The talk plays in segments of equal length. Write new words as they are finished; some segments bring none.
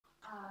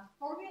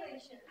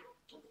definition.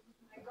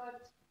 I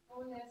got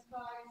only as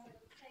far as I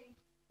would say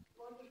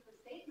working the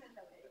statement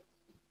of it.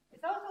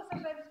 It's also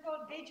sometimes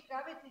called gauge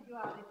gravity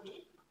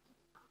duality.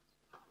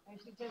 I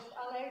should just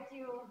alert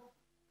you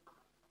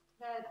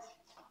that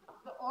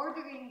the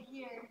ordering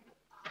here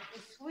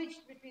is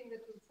switched between the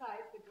two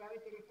sides. The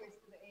gravity refers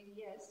to the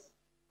ADS,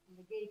 and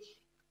the gauge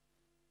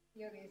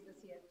theory is the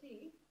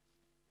CFT.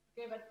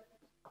 Okay, but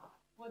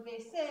what they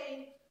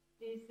say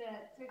is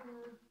that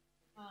certain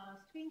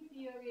string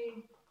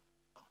theory,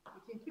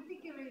 which in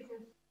particular is a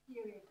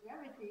theory of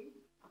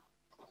gravity,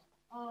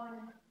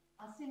 on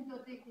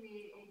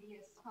asymptotically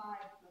ADS 5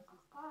 plus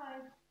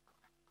S5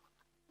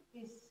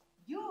 is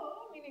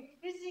dual, meaning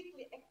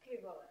physically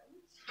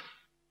equivalent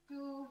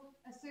to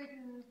a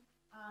certain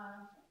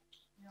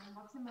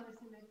maximally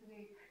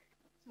symmetric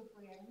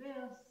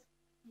super-Yang-Mills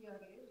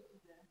theory, which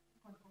is a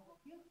conformal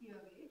field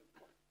theory,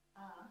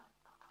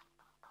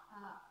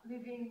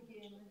 living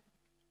in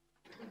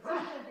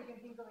existence. You can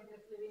think of it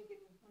as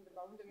living on the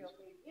boundary of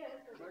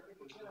ADS, so in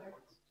particular,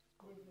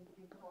 living in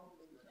conformal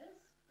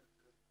regions.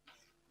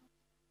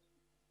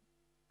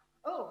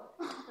 Oh,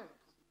 sorry.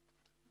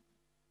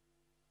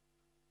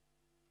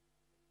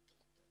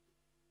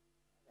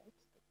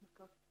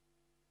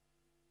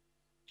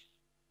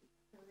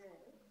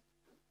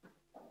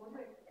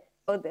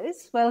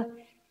 This? Well,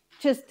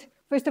 just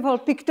first of all,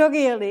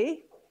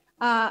 pictorially,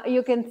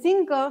 you can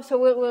think of, so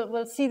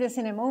we'll see this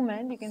in a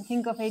moment, you can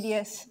think of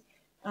ADS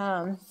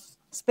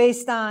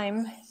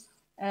space-time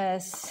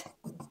as,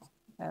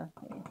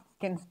 you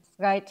can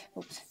write,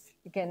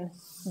 you can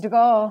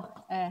draw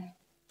a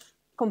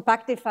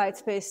compactified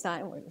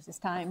space-time, where this is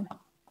time.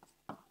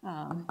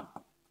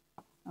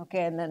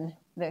 Okay, and then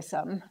there's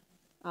some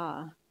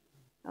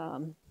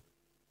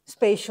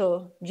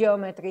spatial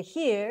geometry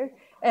here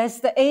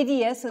as the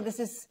ADS, so this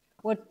is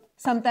what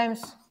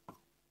sometimes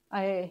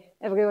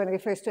everyone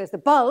refers to as the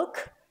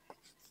bulk.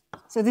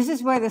 So this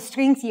is where the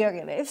string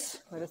theory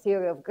lives, or the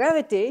theory of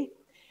gravity.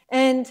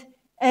 And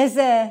as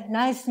a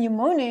nice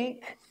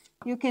mnemonic,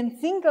 you can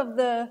think of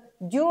the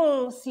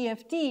dual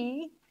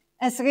CFT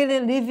as really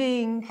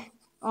living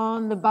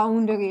on the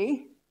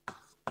boundary.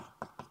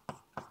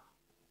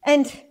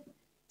 And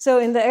so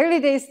in the early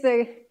days,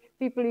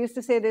 people used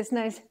to say this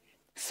nice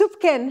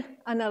soup can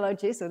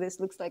analogy. So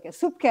this looks like a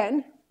soup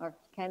can, or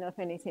can of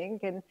anything.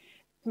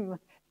 And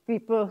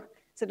people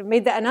sort of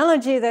made the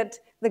analogy that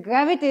the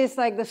gravity is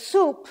like the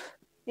soup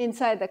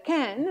inside the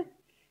can,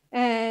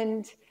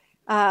 and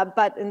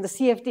but in the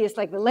CFT is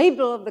like the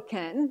label of the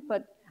can.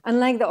 But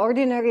unlike the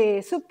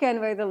ordinary soup can,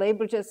 where the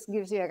label just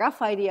gives you a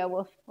rough idea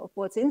of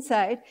what's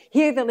inside,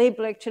 here the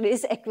label actually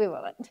is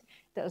equivalent,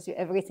 tells you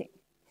everything.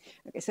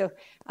 Okay, so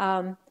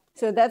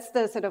so that's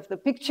the sort of the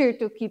picture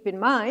to keep in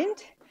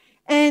mind.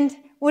 And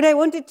what I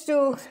wanted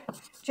to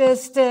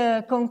just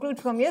conclude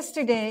from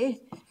yesterday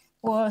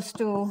was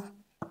to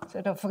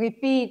sort of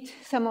repeat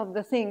some of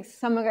the things,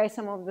 summarize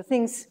some of the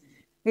things,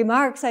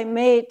 remarks I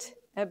made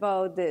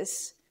about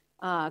this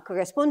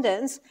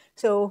correspondence.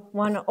 So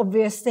one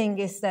obvious thing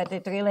is that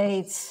it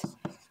relates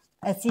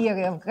a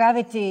theory of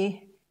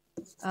gravity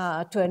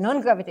to a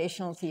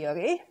non-gravitational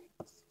theory.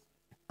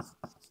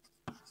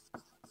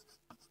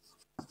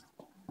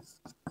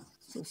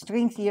 So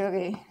string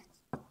theory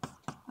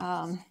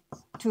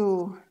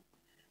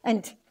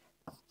and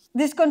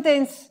this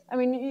contains, I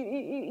mean,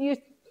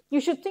 you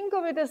should think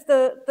of it as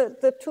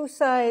the two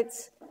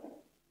sides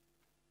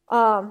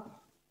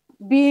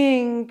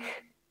being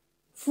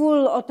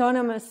full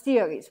autonomous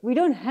theories. We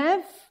don't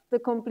have the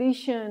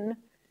completion,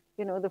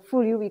 the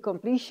full UV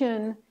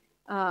completion,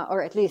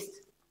 or at least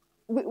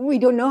we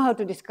don't know how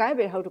to describe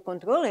it, how to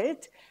control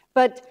it,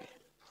 but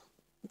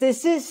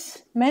this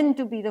is meant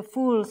to be the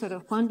full sort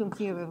of quantum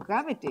theory of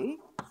gravity.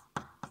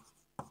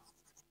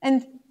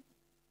 And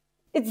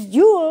it's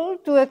dual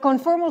to a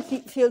conformal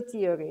field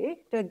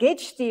theory, to a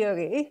gauge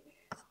theory,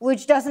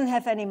 which doesn't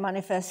have any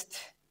manifest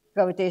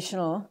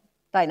gravitational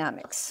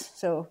dynamics,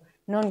 so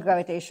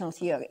non-gravitational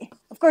theory.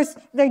 Of course,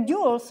 they're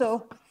dual,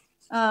 so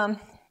in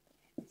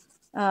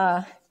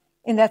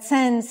that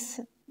sense,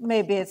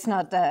 maybe it's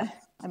not,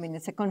 I mean,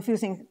 it's a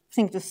confusing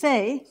thing to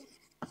say,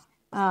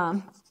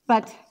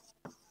 but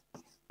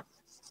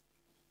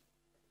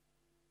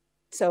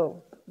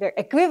so they're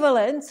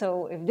equivalent,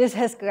 so if this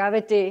has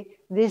gravity,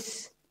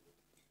 this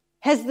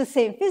has the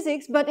same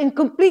physics, but in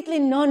completely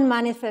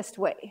non-manifest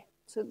way.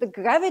 So the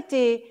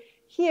gravity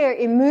here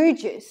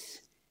emerges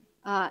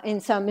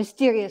in some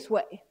mysterious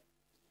way.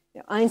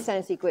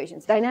 Einstein's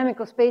equations,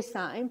 dynamical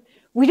space-time,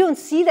 we don't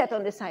see that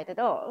on the side at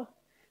all.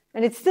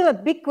 And it's still a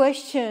big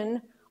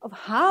question of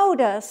how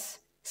does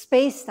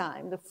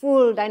space-time, the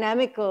full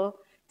dynamical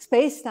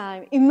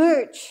space-time,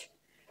 emerge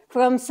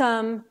from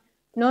some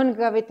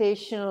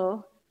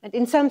non-gravitational, and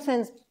in some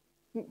sense,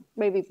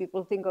 maybe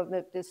people think of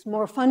it as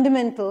more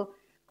fundamental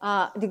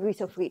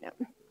degrees of freedom.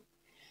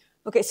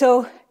 Okay,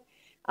 so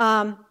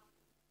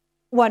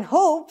one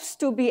hopes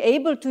to be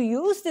able to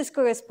use this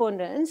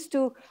correspondence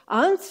to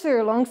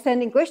answer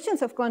long-standing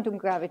questions of quantum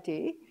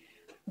gravity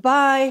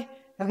by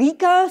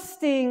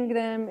recasting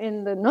them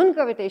in the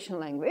non-gravitational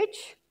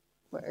language.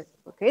 where,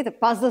 okay, the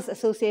puzzles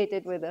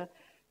associated with the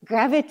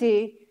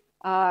gravity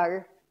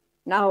are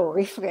now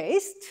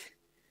rephrased.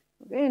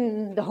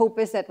 And the hope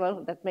is that,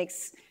 well, that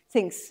makes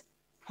things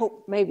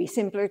maybe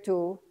simpler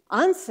to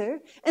answer,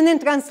 and then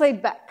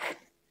translate back.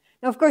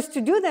 Now, of course,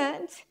 to do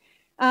that,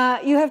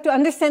 you have to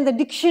understand the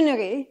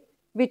dictionary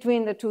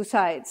between the two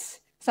sides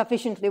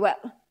sufficiently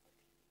well.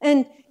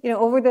 And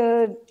over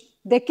the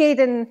decade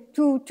and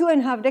two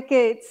and a half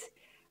decades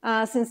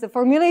since the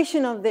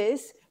formulation of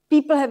this,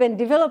 people have been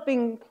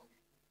developing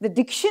the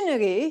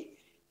dictionary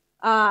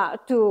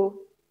to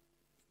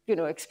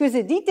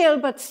exquisite detail,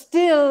 but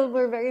still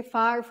we're very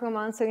far from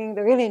answering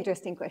the really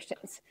interesting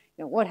questions.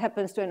 What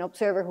happens to an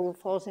observer who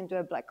falls into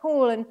a black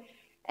hole and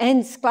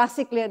ends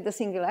classically at the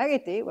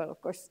singularity? Well, of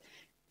course,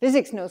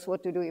 physics knows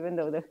what to do, even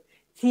though the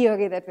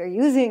theory that we're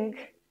using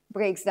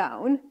breaks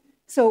down.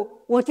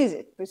 So what is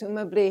it?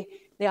 Presumably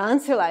the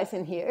answer lies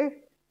in here,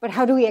 but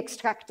how do we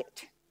extract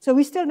it? So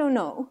we still don't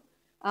know,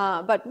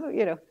 but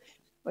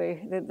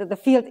the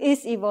field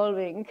is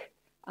evolving,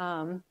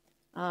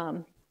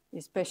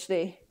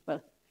 especially,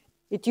 well,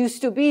 it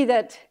used to be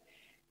that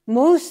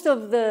most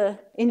of the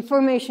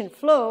information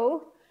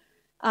flow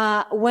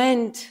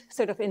went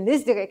sort of in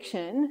this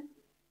direction.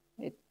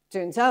 It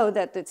turns out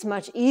that it's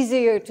much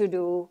easier to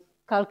do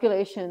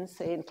calculations,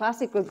 say, in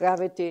classical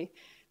gravity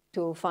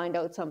to find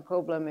out some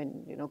problem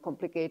in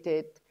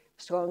complicated,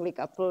 strongly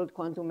coupled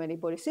quantum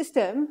many-body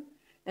system.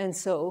 And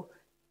so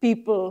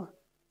people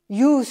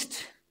used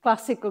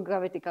classical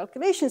gravity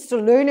calculations to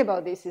learn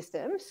about these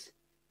systems,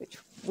 which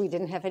we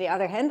didn't have any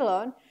other handle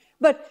on.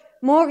 But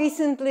more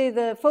recently,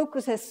 the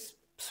focus has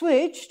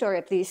switched, or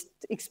at least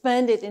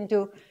expanded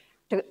into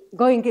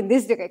going in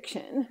this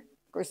direction.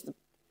 Of course, the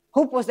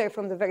hope was there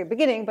from the very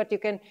beginning, but you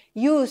can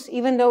use,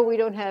 even though we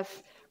don't have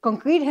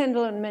concrete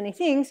handle on many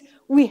things,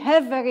 we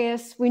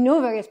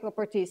know various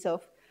properties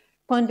of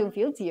quantum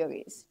field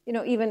theories.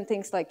 Even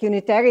things like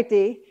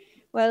unitarity.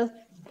 Well,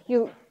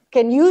 you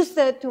can use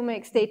that to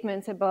make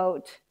statements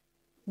about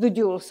the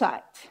dual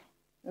side.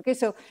 Okay,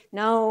 so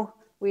now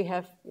we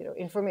have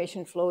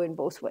information flow in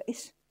both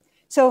ways.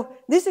 So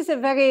this is a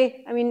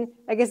very,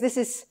 I guess this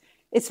is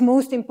its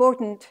most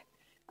important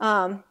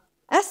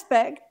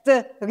aspect.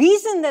 The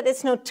reason that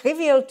it's not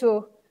trivial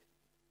to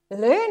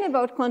learn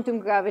about quantum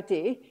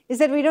gravity is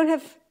that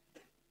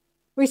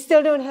we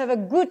still don't have a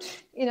good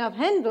enough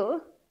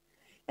handle.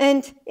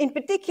 And in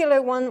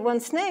particular, one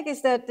snag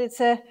is that it's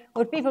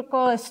what people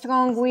call a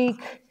strong, weak,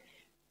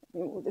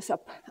 let me move this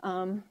up,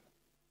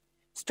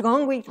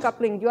 strong, weak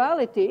coupling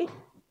duality.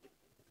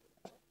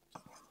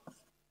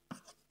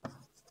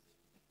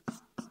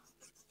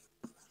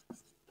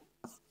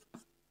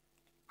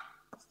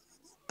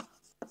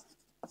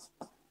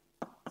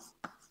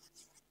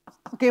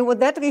 Okay, what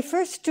that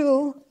refers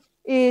to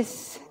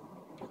is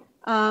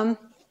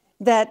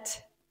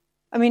that,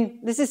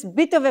 this is a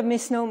bit of a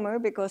misnomer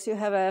because you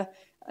have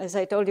as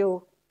I told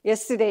you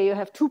yesterday, you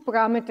have two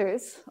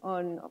parameters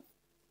on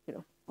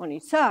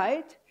each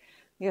side.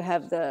 You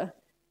have the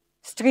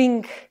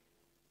string,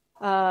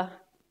 the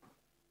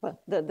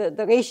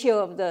ratio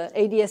of the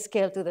ADS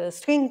scale to the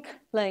string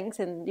length,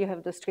 and you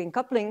have the string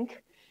coupling.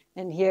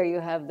 And here you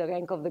have the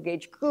rank of the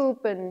gauge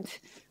group, and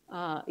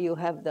you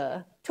have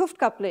the 't Hooft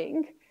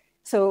coupling.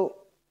 So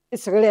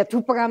it's really a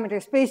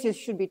two-parameter space you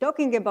should be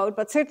talking about,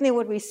 but certainly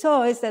what we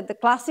saw is that the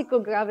classical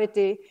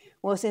gravity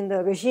was in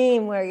the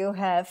regime where you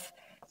have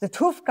the 't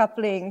Hooft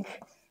coupling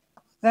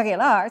very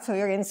large, so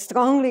you're in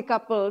strongly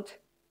coupled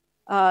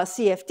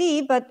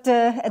CFT, but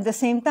at the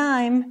same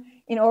time,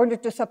 in order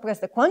to suppress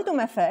the quantum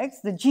effects,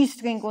 the G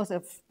string was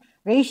a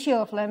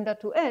ratio of lambda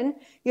to n,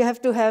 you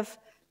have to have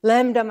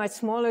lambda much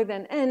smaller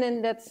than n,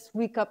 and that's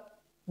weak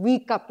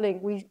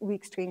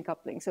string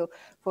coupling. So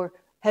for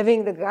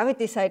having the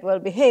gravity side well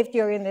behaved,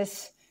 you're in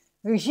this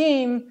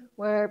regime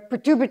where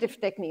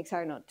perturbative techniques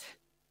are not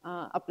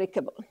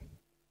applicable.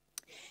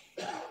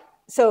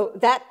 So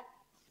that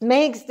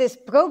makes this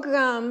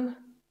program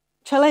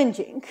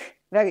challenging,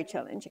 very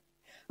challenging.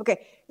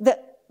 Okay, the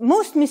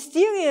most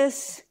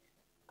mysterious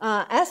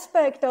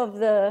aspect of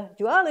the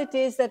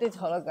duality is that it's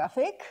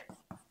holographic.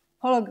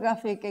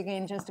 Holographic,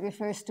 again, just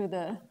refers to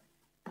the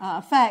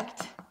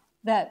fact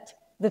that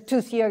the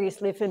two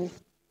theories live in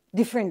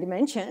different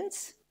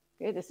dimensions.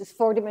 Okay, this is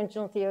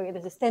 4-dimensional theory,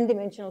 this is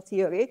 10-dimensional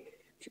theory,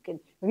 which you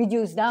can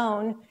reduce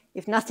down.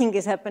 If nothing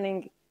is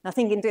happening,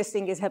 nothing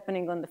interesting is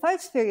happening on the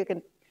 5 sphere, you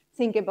can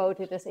think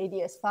about it as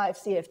ADS5,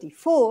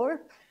 CFT4,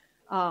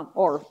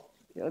 or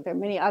there are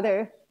many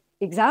other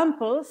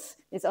examples.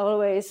 It's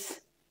always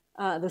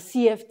the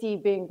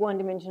CFT being 1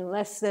 dimension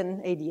less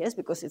than ADS,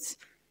 because it's,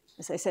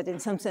 as I said, in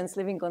some sense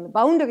living on the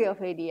boundary of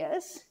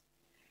ADS.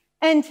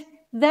 And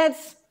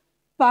that's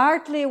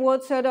partly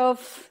what sort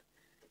of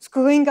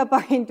screwing up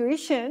our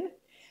intuition,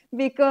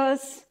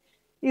 because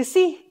you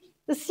see,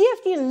 the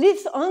CFT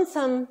lives on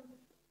some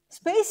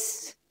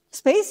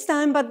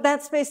space-time, but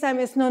that space-time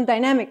is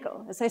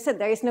non-dynamical. As I said,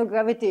 there is no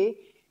gravity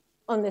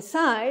on the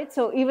side,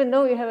 so even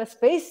though you have a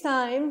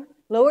space-time,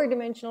 lower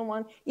dimensional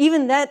one,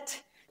 even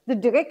that, the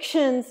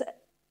directions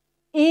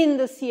in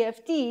the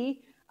CFT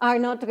are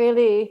not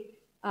really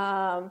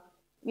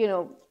you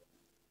know,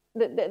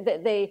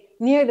 they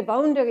near the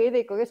boundary,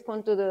 they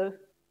correspond to the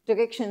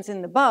directions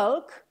in the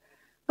bulk,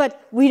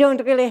 but we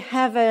don't really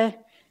have a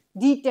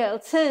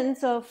detailed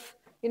sense of,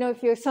 you know,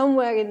 if you're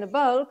somewhere in the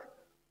bulk,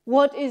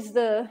 what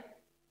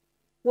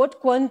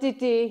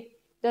quantity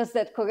does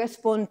that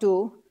correspond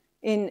to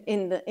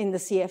in the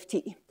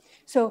CFT?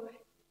 So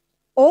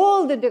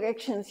all the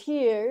directions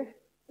here,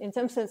 in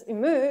some sense,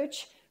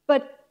 emerge,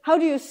 but how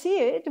do you see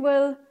it?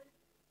 Well,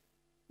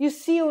 you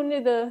see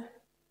only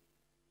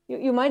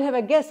you might have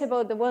a guess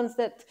about the ones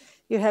that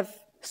you have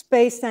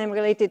space-time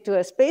related to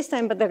a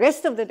space-time, but the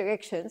rest of the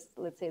directions,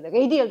 let's say the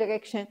radial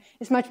direction,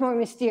 is much more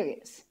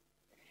mysterious.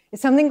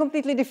 It's something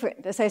completely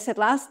different. As I said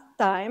last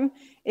time,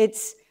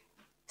 it's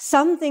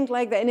something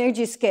like the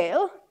energy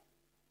scale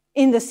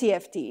in the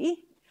CFT,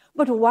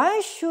 but why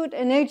should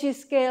energy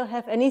scale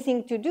have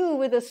anything to do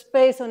with the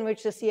space on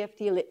which the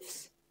CFT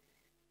lives?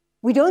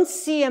 We don't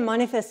see a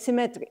manifest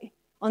symmetry.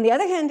 On the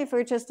other hand, if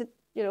we're just,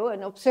 you know,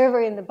 an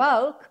observer in the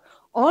bulk,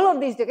 all of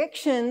these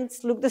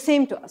directions look the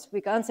same to us.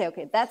 We can't say,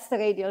 okay, that's the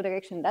radial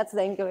direction, that's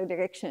the angular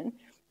direction.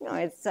 No,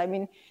 it's, I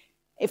mean,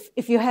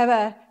 if you have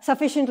a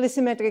sufficiently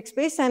symmetric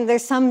spacetime,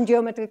 there's some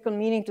geometrical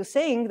meaning to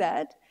saying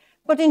that,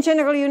 but in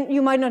general,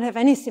 you might not have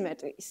any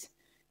symmetries.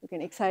 You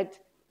can excite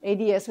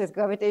ADS with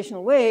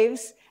gravitational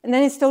waves, and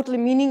then it's totally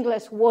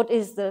meaningless what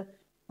is the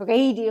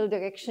radial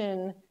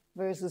direction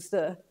versus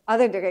the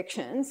other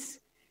directions.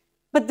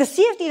 But the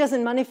CFT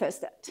doesn't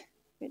manifest that.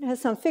 It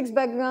has some fixed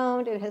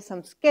background, it has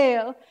some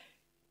scale,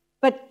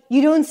 but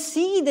you don't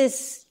see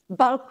this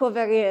bulk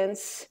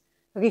covariance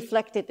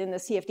reflected in the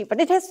CFT,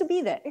 but it has to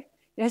be there.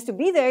 It has to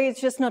be there, it's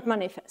just not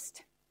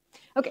manifest.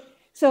 Okay,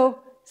 so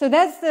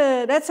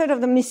that's sort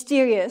of the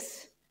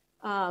mysterious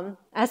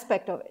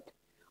aspect of it.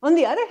 On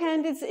the other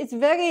hand, it's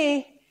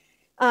very,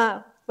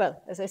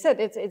 well, as I said,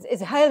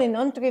 it's highly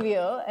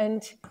non-trivial,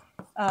 and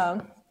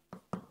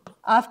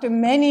after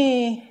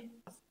many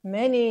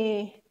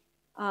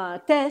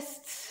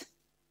tests,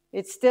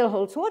 it still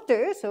holds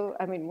water. So,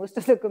 I mean, most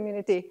of the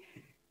community,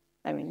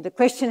 I mean, the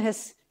question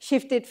has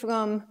shifted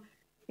from,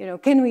 you know,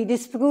 can we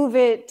disprove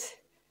it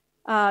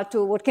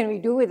to what can we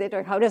do with it,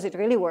 or how does it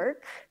really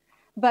work?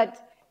 But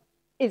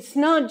it's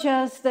not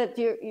just that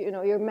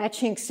you're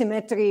matching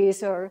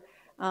symmetries or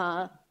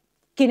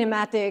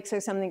kinematics or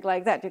something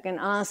like that. You can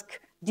ask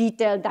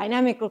detailed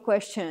dynamical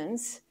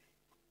questions.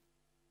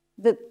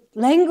 The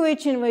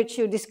language in which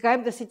you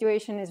describe the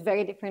situation is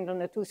very different on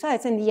the two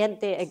sides, and yet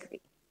they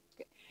agree.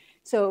 Okay.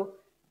 So,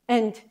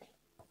 and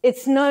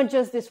it's not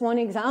just this one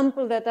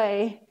example that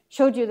I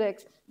showed you,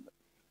 that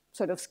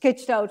sort of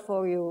sketched out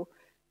for you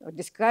or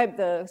described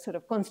the sort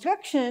of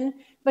construction,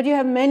 but you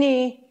have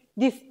many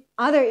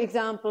other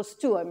examples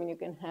too. I mean, you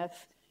can have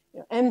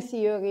M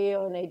theory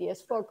on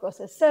ADS4 cross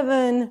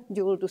S7,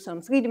 dual to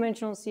some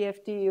three-dimensional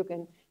CFT. You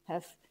can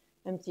have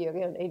M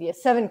theory on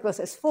ADS7 cross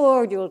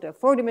S4, dual to a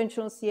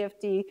four-dimensional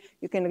CFT.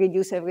 You can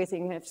reduce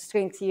everything, have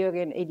string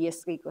theory and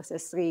ADS3 cross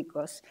S3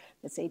 cross,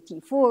 let's say,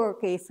 T4 or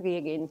K3,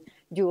 again,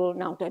 dual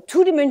now to a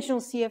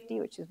two-dimensional CFT,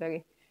 which is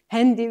very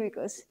handy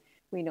because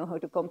we know how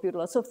to compute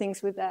lots of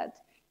things with that,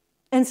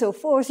 and so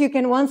forth. You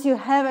can, once you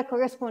have a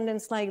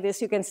correspondence like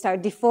this, you can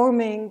start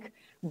deforming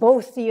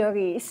both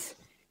theories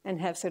and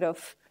have sort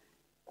of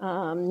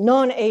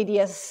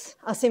non-ADS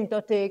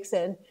asymptotics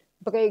and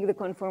break the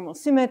conformal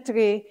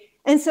symmetry,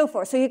 and so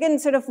forth. So you can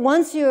sort of,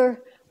 once you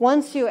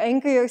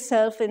anchor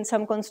yourself in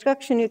some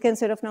construction, you can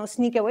sort of now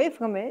sneak away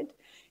from it.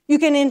 You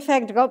can, in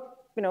fact, drop,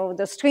 you know,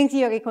 the string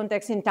theory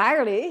context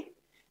entirely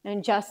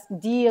and just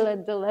deal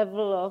at the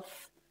level of,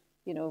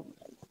 you know,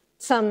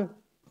 some,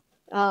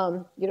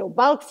 you know,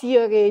 bulk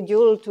theory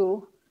dual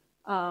to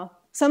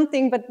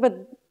something. But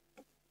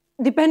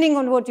depending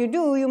on what you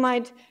do, you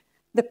might,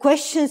 the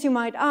questions you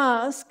might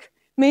ask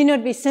may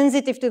not be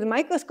sensitive to the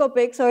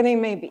microscopics, or they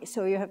may be.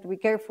 So you have to be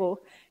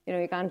careful. You know,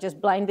 you can't just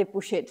blindly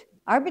push it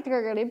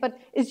arbitrarily, but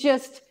it's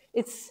just,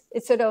 it's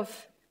sort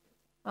of,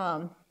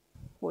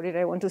 what did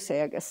I want to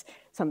say? I guess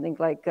something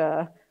like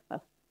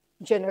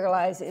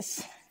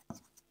generalizes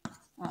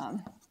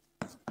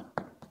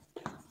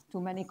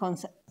too many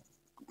concepts,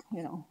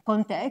 you know,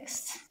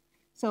 contexts.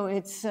 So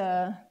it's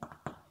a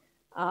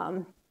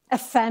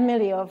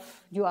family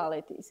of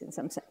dualities in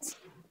some sense.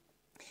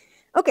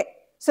 Okay,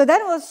 so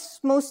that was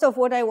most of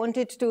what I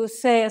wanted to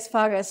say as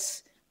far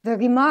as the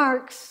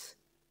remarks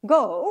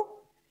go.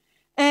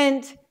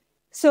 And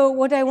so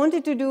what I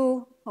wanted to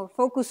do or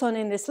focus on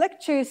in this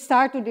lecture is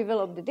start to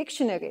develop the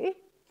dictionary.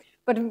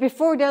 But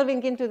before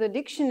delving into the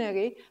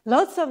dictionary,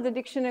 lots of the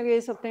dictionary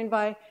is obtained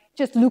by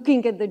just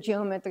looking at the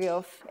geometry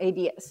of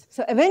ADS.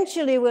 So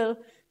eventually we'll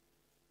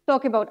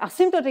talk about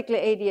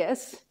asymptotically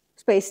ADS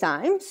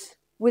spacetimes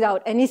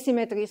without any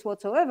symmetries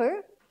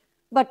whatsoever.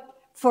 But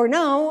for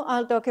now,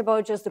 I'll talk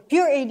about just the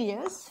pure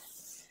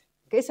ADS.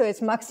 Okay, so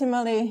it's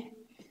maximally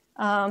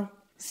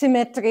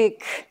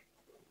symmetric,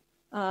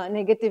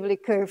 negatively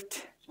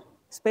curved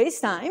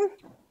spacetime.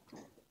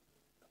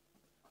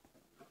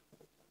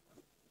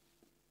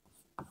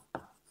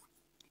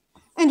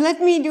 And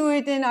let me do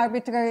it in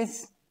arbitrary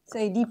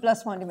say d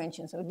plus 1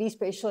 dimension, so d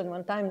spatial and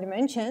 1 time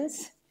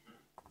dimensions.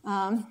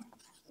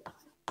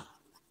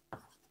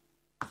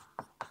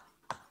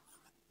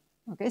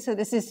 Okay, so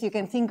this is, you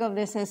can think of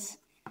this as,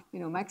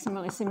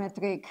 maximally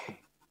symmetric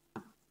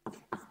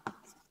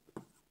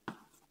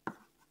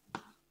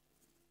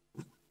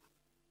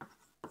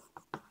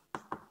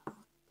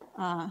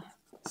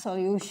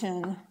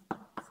solution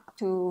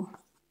to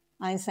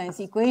Einstein's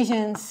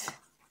equations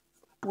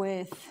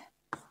with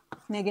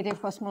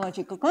negative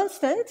cosmological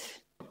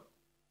constant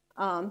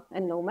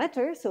and no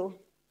matter, so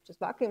just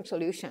vacuum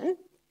solution.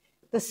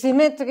 The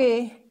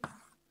symmetry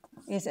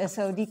is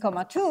SOD,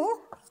 2.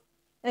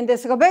 And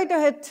as Roberto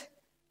had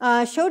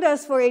showed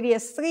us for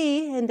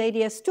ADS3 and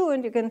ADS2,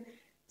 and you can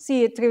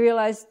see it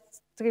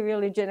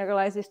trivially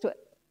generalizes to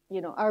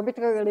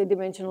arbitrarily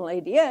dimensional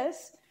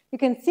ADS. You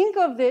can think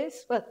of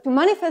this, but to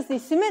manifest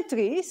these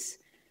symmetries,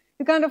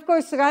 you can of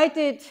course write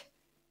a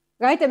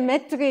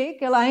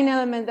metric, a line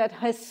element that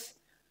has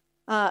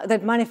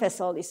that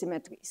manifests all these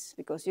symmetries,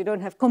 because you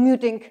don't have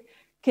commuting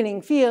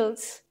killing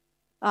fields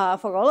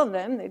for all of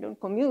them. They don't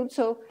commute,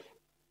 so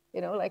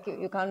like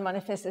you can't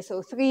manifest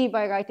SO3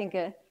 by writing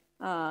a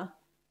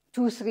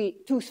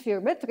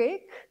two-sphere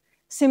metric.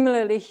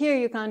 Similarly, here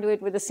you can't do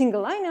it with a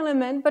single line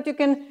element, but you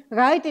can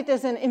write it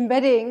as an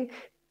embedding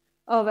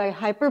of a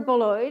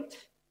hyperboloid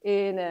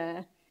in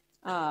a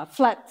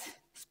flat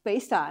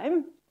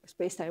spacetime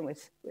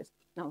with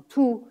now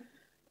two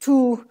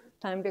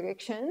time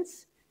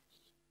directions.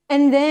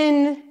 And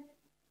then,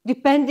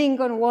 depending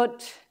on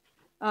what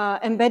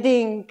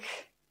embedding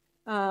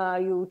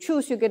you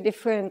choose, you get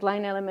different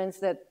line elements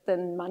that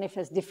then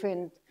manifest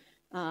different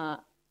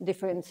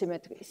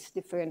symmetries,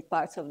 different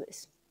parts of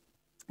this.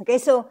 Okay,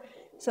 so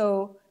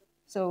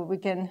we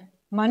can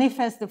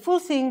manifest the full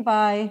thing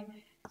by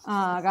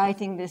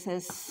writing this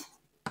as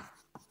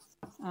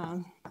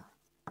a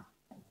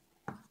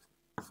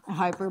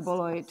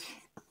hyperboloid.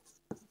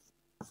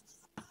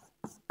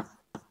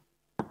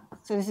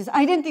 So this is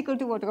identical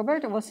to what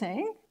Roberto was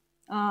saying.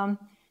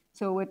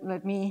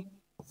 Let me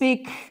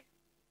pick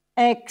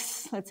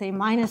x, let's say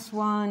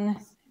 -1,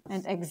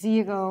 and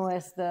x0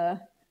 as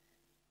the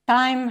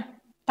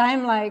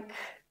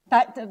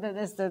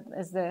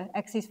as the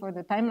axis for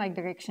the time-like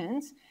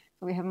directions.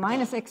 So we have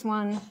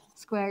 -x1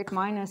 squared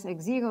minus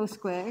x0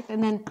 squared,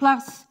 and then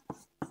plus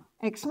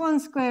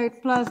x1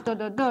 squared plus ...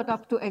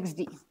 up to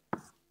xd.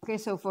 Okay,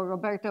 so for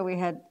Roberto we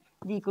had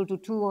d equal to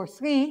 2 or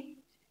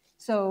 3.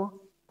 So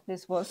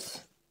this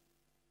was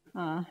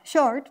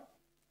short.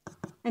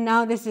 And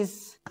now this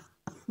is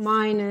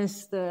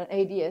minus the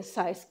ADS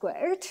psi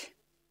squared.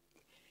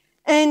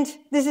 And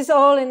this is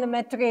all in the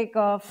metric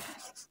of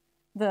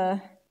the,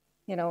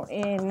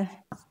 in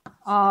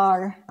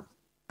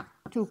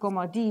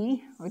R2,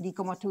 D, or D,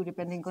 2,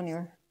 depending on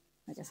your,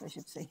 I guess I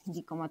should say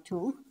D,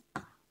 2,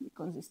 be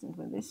consistent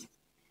with this,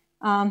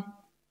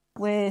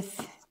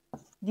 with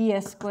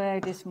ds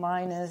squared is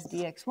minus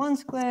dx1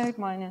 squared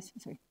minus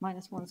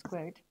 1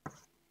 squared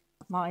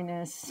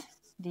minus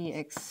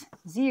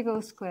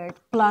dx0 squared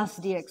plus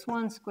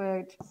dx1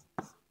 squared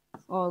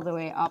all the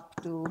way up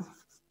to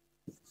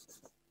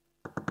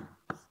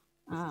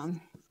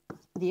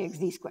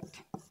dxd squared.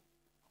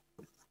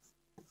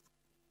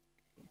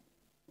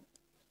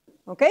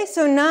 Okay,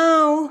 so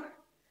now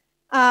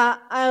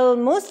I'll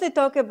mostly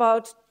talk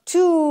about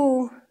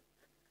two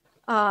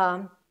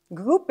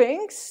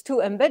groupings, two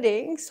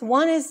embeddings.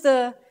 One is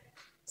the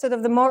sort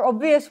of the more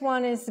obvious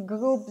one is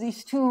group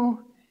these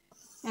two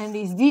and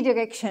these d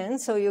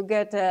directions. So you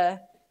get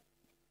the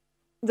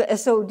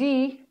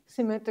SOD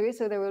symmetry.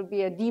 So there will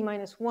be a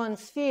d-1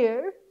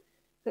 sphere.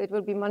 So it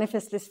will be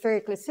manifestly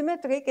spherically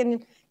symmetric,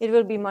 and it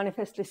will be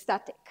manifestly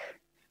static.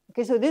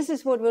 Okay, so this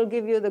is what will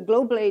give you the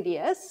global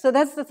ADS. So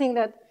that's the thing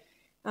that,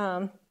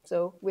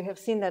 so we have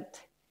seen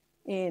that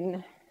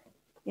in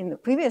the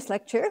previous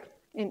lecture,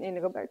 in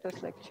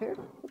Roberto's lecture.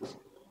 Oops.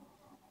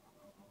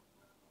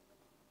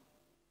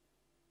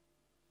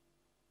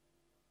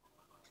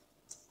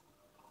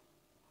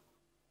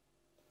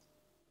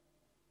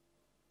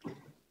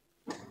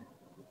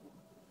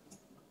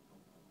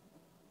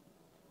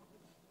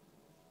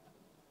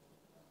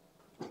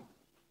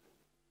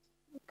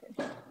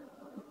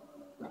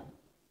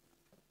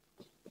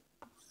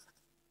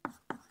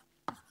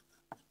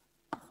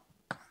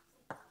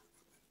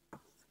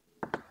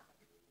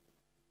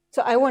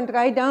 So I won't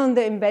write down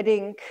the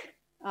embedding,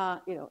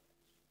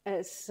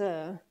 as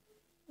I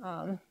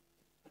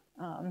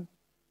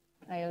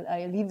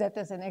leave that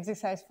as an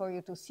exercise for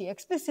you to see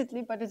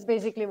explicitly, but it's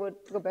basically what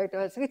Roberto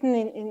has written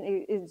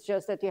it's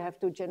just that you have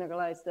to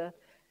generalize the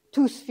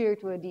 2 sphere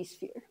to a d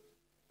sphere,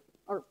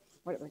 or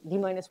whatever,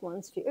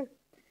 d-1 sphere.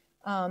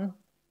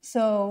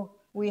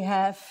 So we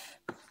have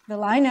the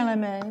line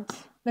element.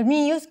 Let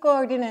me use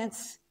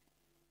coordinates.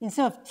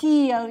 Instead of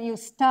t, I'll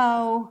use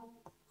tau,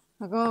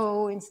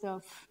 rho, instead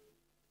of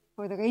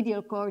for the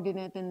radial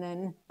coordinate, and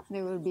then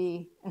there will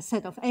be a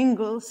set of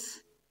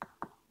angles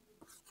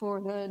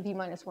for the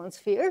d-1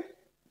 sphere.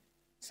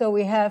 So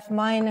we have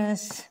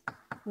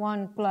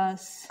 -1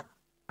 plus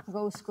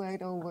rho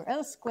squared over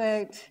L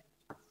squared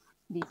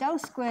d tau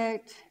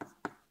squared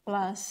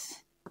plus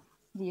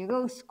d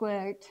rho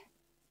squared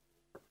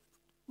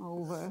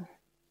over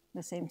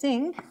the same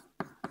thing,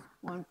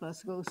 1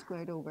 plus rho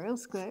squared over L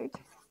squared,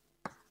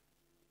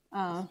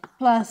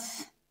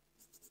 plus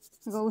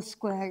rho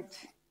squared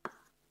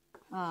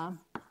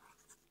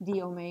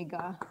d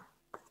omega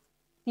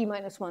d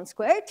minus 1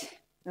 squared.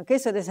 Okay,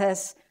 so this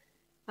has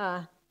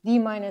d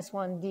minus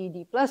 1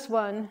 d plus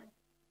 1,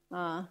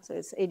 so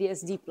it's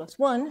ADS d plus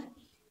 1.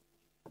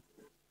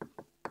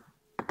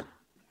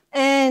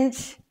 And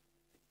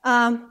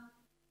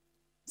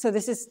so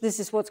this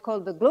is what's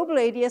called the global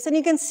ADS, and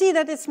you can see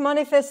that it's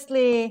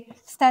manifestly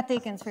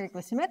static and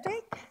spherically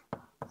symmetric.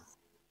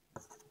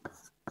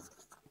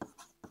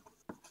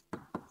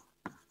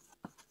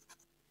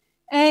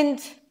 And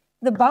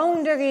the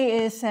boundary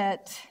is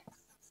at,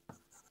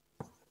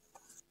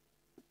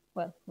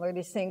 well, where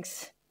these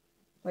things,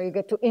 where you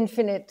get to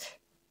infinite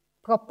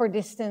proper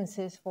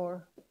distances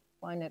for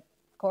finite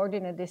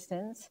coordinate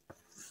distance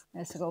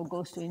as rho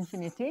goes to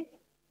infinity.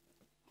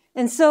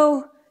 And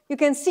so you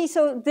can see,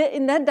 so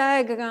in that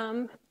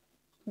diagram,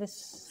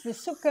 this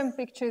subchem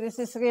picture, this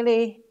is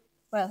really,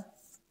 well,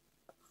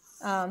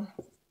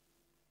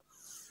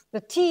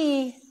 the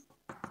T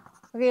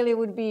really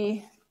would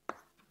be,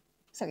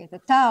 sorry, the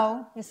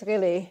tau is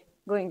really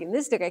going in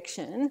this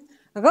direction.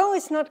 Rho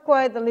is not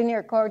quite the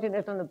linear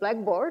coordinate on the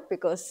blackboard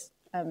because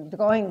I'm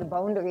drawing the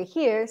boundary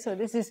here. So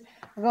this is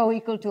rho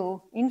equal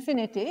to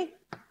infinity.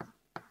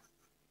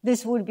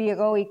 This would be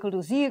rho equal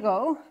to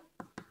 0.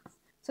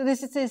 So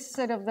this is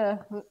sort of the,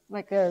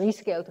 like a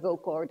rescaled rho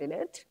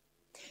coordinate.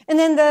 And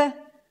then the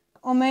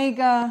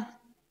omega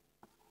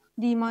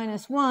d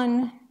minus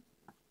 1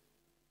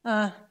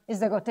 is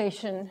the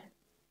rotation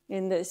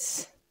in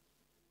this.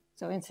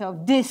 So instead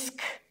of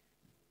disk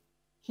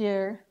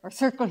here, or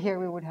circle here,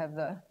 we would have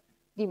the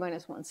d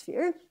minus 1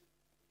 sphere.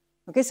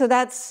 Okay, so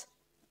that's,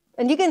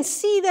 and you can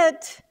see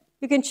that,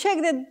 you can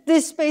check that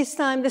this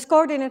spacetime, this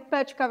coordinate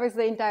patch covers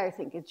the entire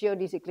thing. It's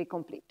geodesically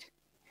complete.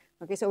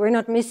 Okay, so we're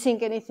not missing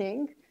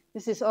anything.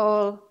 This is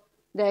all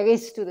there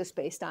is to the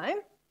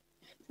spacetime.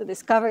 So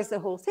this covers the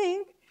whole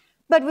thing.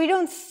 But we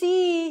don't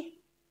see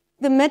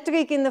the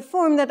metric in the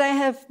form that I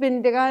have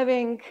been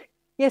deriving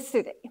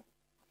yesterday.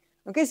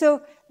 Okay,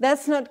 so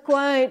that's not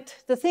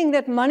quite the thing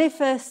that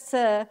manifests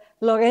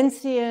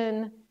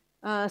Lorentzian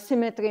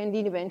symmetry in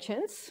d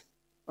dimensions,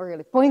 or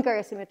really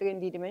Poincare symmetry in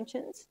d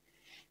dimensions.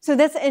 So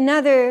that's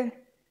another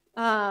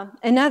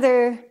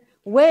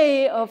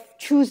way of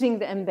choosing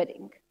the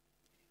embedding.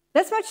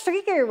 That's a much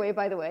trickier way,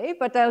 by the way,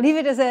 but I'll leave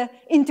it as an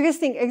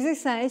interesting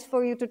exercise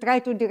for you to try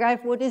to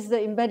derive what is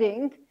the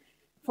embedding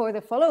for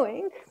the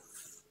following.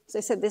 So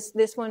I said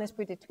this one is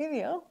pretty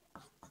trivial.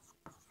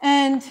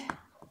 And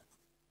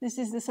this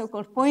is the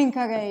so-called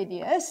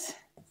Poincare ADS.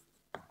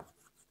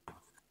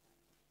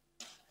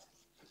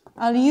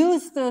 I'll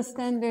use the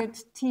standard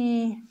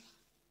T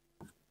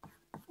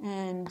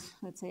and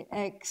let's say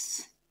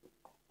X,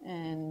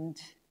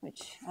 and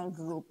which I'll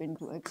group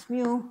into X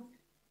mu.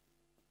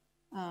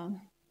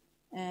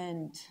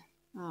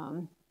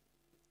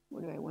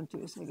 What do I want to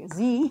use? I guess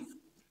Z.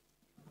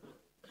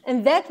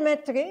 And that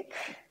metric,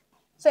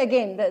 so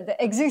again, the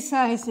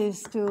exercise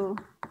is to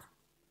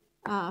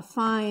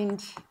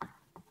find,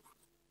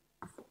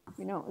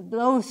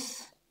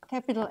 those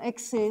capital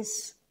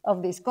X's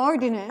of these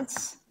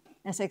coordinates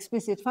as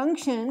explicit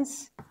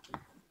functions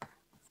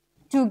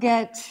to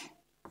get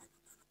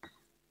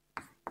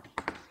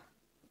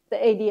the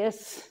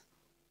ADS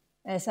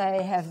as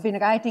I have been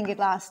writing it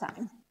last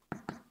time.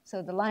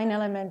 So the line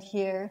element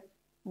here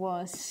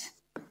was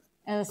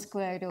L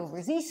squared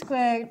over Z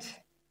squared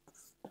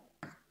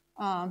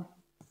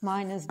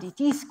minus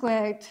dt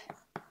squared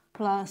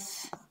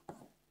plus,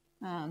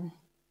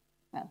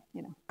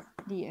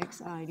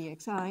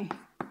 dxi.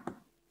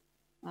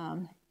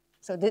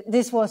 So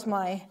this was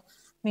my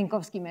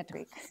Minkowski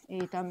metric,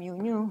 eta mu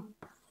nu,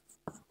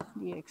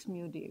 dx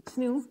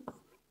nu.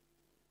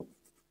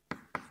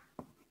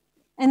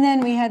 And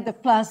then we had the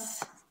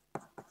plus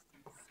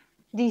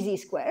dz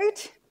squared.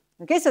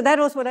 Okay, so that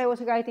was what I was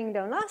writing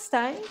down last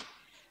time.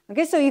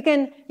 Okay, so you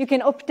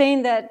can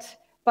obtain that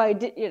by,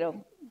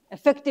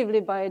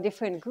 effectively by a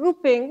different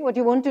grouping. What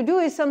you want to do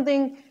is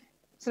something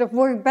sort of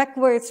work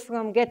backwards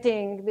from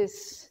getting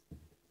this,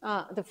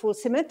 the full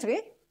symmetry.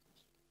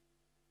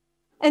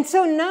 And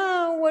so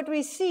now what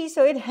we see,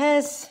 so it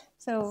has,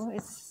 so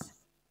it's,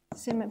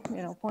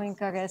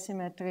 Poincare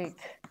symmetric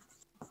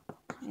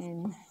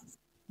in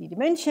d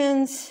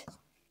dimensions.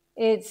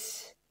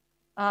 It's,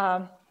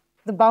 the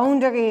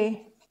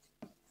boundary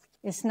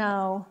is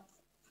now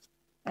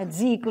at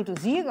z equal to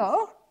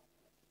 0.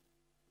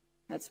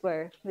 That's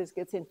where this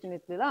gets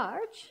infinitely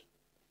large.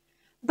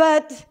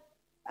 But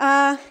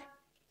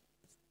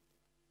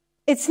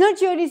it's not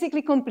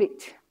geodesically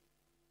complete.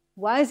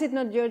 Why is it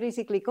not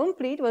geodesically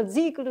complete? Well,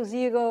 z equal to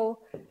 0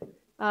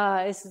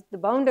 is the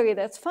boundary,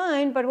 that's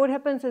fine. But what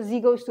happens as z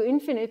goes to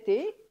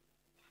infinity?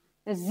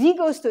 As z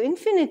goes to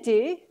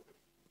infinity,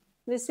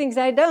 these things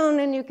die down,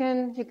 and you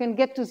can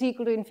get to z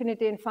equal to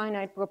infinity in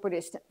finite proper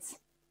distance.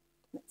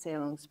 Let's say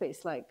along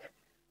space like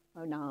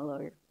or null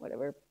or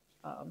whatever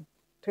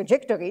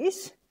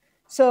trajectories.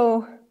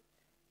 So,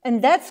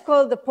 and that's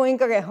called the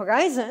Poincare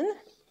horizon.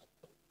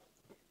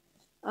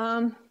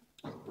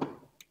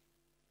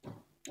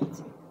 Let's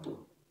see.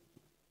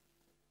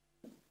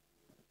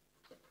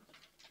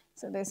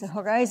 So there's a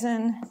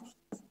horizon.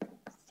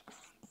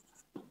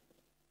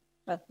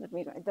 Well, let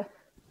me write that.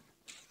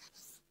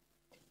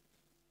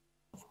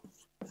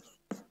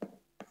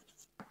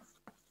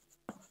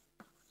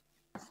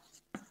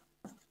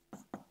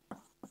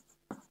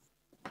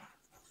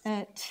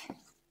 At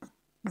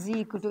z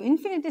equal to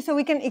infinity, so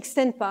we can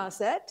extend past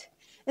that.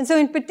 And so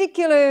in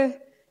particular,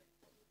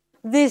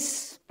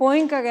 this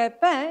Poincare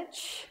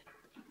patch,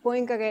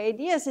 Poincare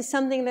ADS, is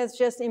something that's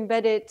just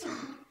embedded,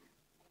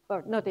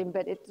 or not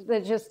embedded,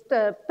 that's just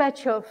a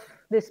patch of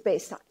the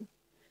space-time.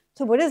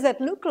 So what does that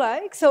look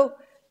like? So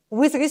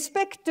with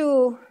respect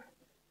to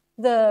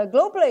the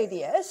global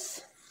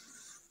ADS,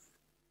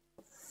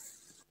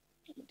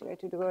 let me try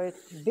to draw a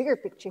bigger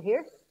picture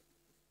here.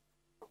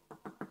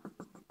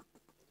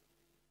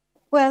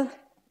 Well,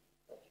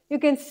 you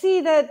can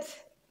see that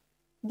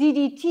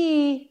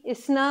ddt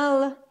is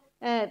null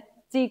at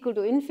z equal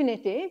to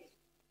infinity.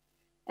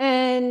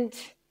 And,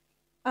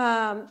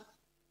 and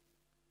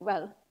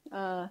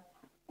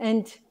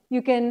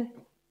you can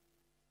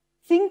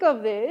think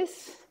of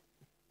this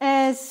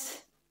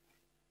as,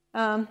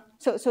 so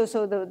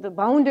the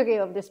boundary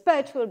of this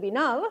patch will be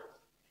null.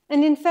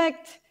 And in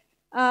fact,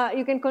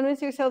 you can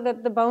convince yourself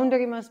that the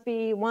boundary must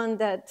be one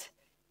that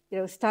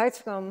starts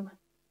from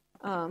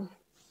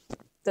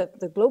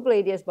the global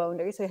ADS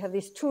boundary. So you have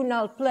these two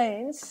null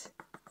planes.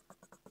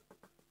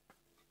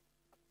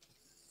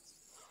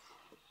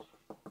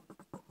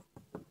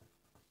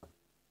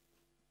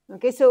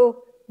 Okay,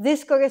 so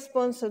this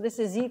corresponds, so this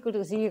is z equal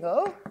to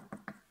 0.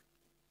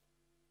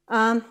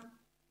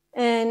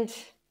 And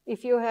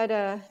if you had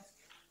a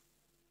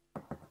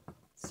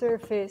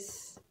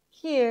surface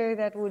here,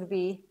 that would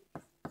be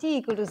t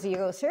equal to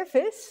 0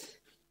 surface.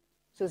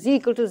 So z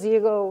equal to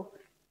 0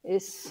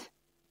 is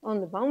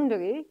on the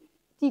boundary.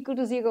 T equal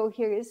to 0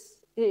 here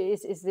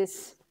is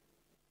this,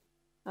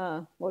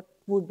 what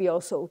would be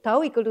also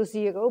tau equal to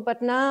 0.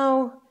 But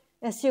now,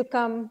 as you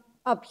come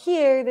up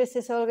here, this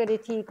is already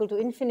t equal to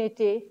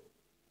infinity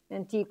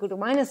and t equal to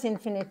minus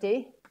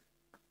infinity.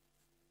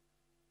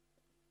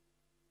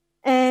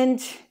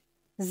 And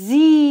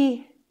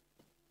z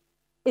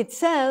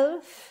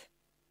itself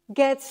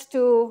gets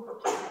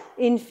to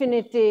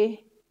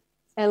infinity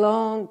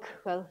along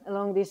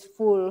these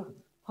full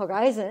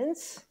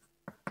horizons.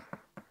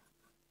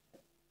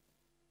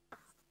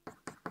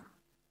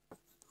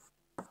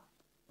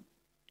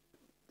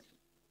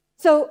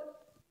 So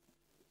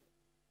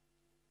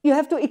you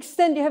have to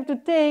extend, you have to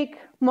take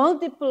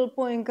multiple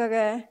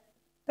Poincare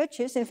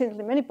patches,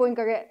 infinitely many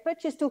Poincare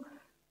patches to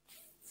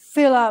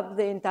fill up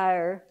the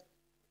entire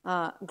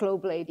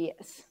global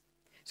ADS.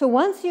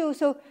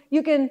 So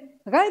you can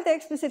write the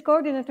explicit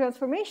coordinate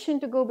transformation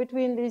to go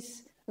between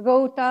these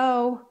rho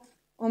tau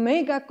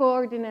omega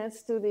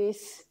coordinates to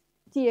these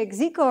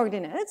txz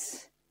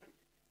coordinates.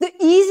 The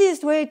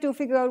easiest way to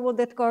figure out what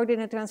that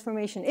coordinate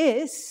transformation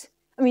is,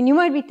 I mean, you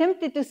might be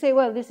tempted to say,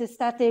 well, this is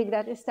static,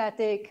 that is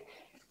static.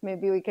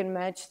 Maybe we can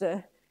match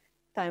the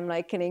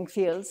time-likening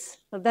fields.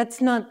 But that's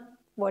not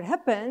what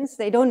happens.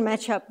 They don't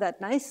match up that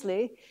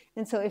nicely.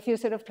 And so if you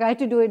sort of try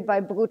to do it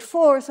by brute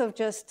force of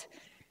just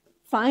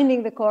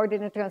finding the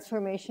coordinate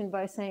transformation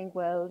by saying,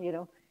 well,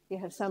 you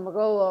have some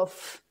row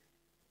of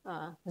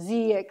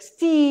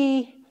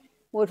zxt,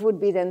 what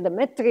would be then the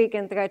metric,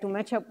 and try to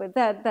match up with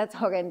that, that's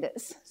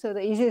horrendous. So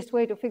the easiest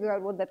way to figure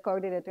out what that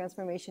coordinate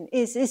transformation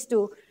is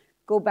to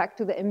go back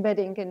to the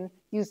embedding and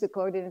use the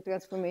coordinate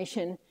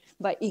transformation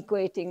by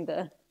equating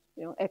the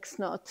x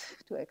naught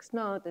to x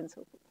naught and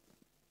so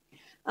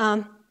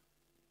forth.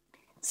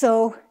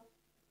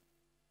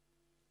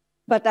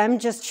 But I'm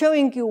just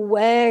showing you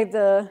where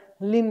the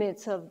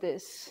limits of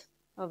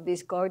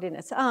these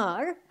coordinates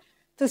are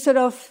to sort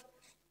of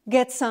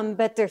get some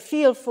better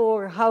feel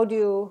for how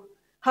do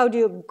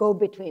you go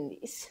between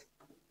these.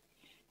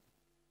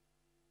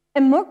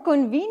 A more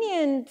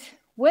convenient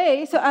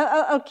way, so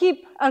I'll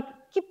keep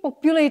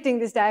populating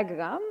this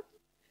diagram,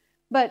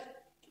 but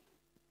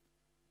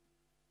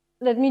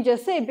let me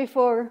just say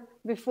before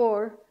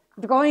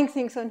drawing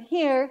things on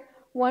here,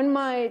 one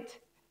might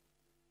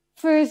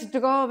first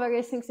draw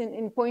various things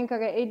in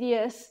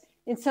Poincare ADS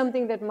in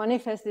something that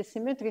manifests this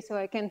symmetry.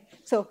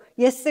 So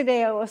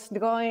yesterday I was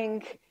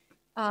drawing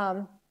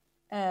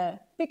a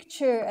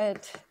picture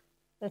at,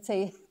 let's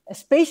say, a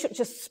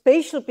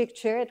spatial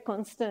picture at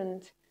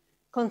constant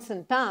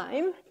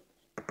time,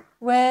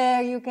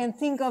 where you can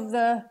think of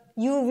the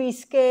UV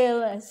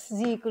scale as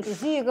z equal to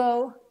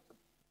 0.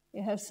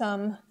 You have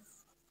some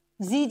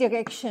z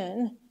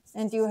direction,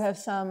 and you have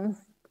some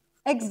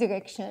x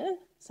direction.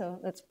 So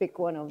let's pick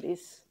one of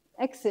these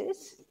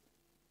x's.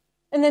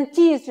 And then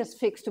t is just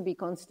fixed to be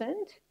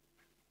constant.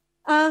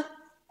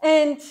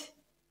 And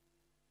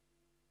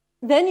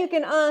then you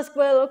can ask,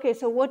 well, okay,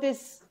 so what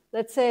is,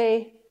 let's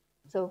say,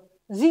 so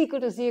z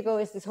equal to 0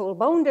 is this whole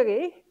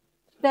boundary.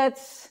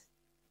 That's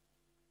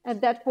at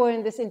that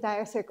point, this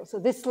entire circle. So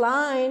this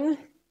line,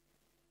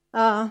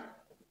 now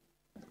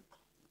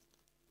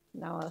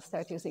I'll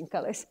start using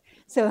colors.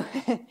 So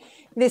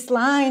this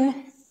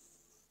line,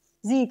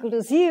 z equal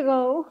to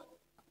 0,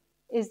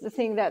 is the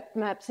thing that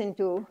maps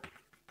into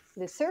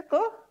this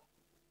circle.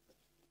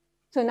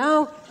 So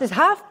now this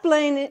half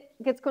plane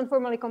gets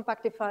conformally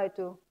compactified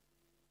to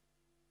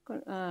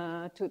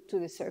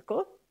the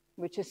circle,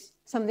 which is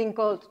something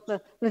called,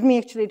 let me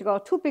actually draw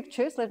two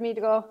pictures. Let me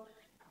draw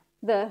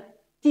the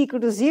t equal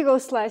to 0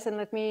 slice, and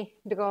let me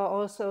draw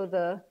also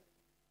the,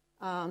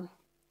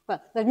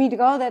 let me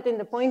draw that in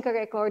the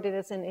Poincare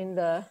coordinates and in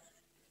the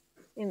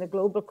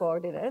global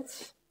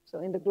coordinates. So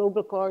in the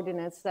global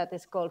coordinates, that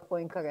is called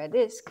Poincare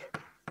disk.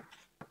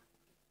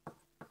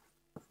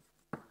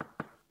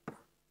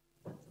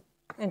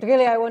 And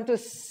really, I want to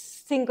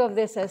think of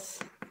this as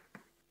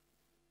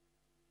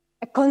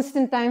a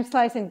constant time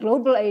slice in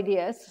global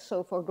ADS,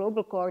 so for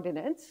global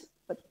coordinates,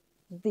 but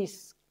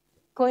these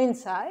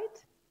coincide.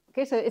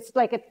 Okay, so it's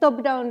like a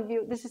top-down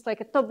view. This is like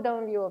a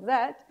top-down view of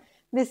that.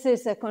 This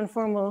is a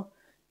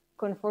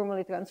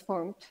conformally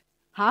transformed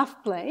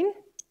half plane.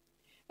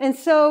 And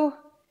so,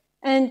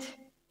 and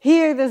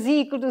here the z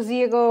equal to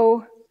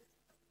 0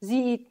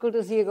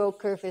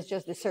 curve is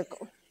just the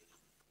circle.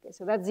 Okay,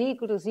 so that's z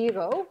equal to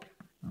 0.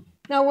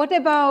 Now, what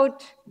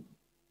about,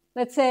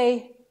 let's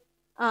say,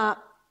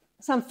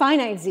 some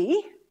finite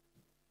z?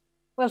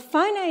 Well,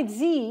 finite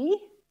z,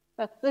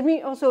 let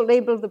me also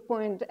label the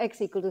point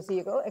x equal to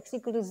 0. X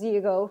equal to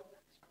 0,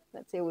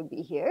 let's say, would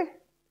be here,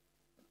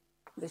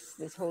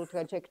 this whole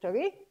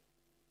trajectory.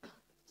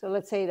 So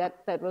let's say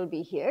that will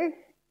be here.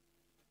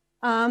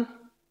 Now,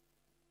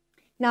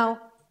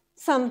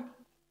 some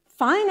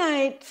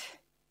finite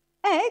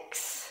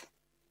x,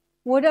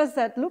 what does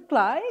that look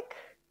like?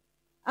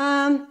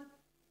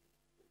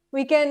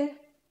 We can,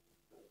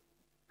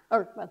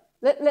 or well,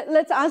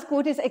 let's ask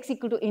what is x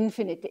equal to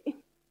infinity.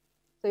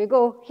 So you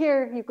go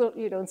here,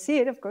 you don't see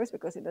it, of course,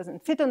 because it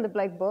doesn't fit on the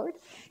blackboard.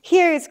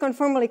 Here it's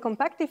conformally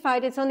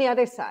compactified, it's on the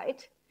other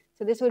side.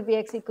 So this would be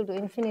x equal to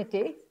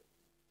infinity,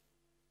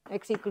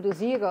 x equal to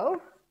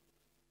 0.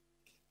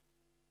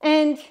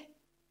 And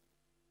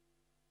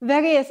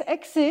various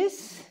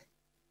x's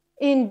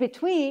in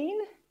between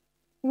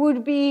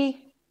would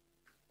be,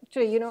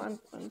 actually, you know,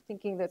 I'm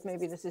thinking that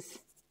maybe this is,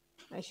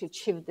 I should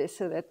shift this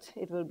so that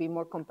it will be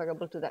more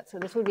comparable to that. So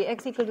this would be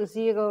x equal to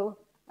 0.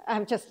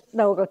 I've just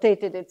now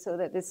rotated it so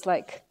that it's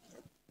like,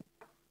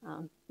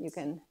 you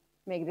can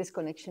make this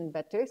connection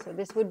better. So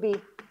this would be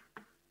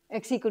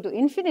x equal to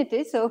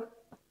infinity. So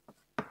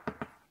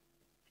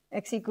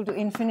x equal to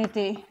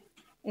infinity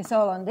is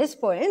all on this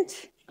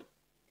point.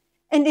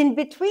 And in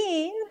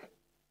between,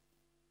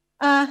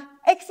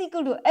 x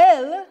equal to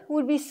L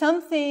would be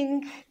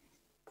something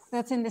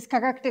that's in this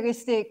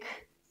characteristic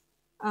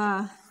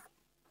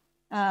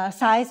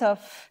size of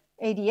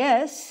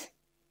ADS.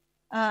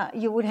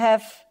 You would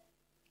have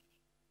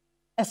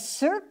a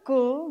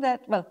circle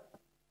that, well,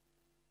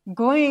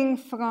 going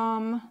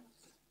from,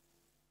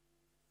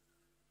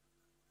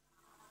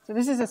 so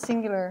this is a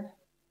singular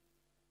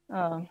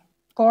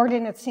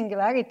coordinate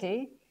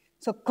singularity.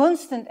 So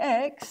constant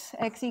x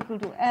equal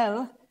to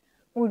L,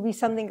 would be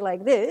something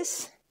like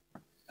this.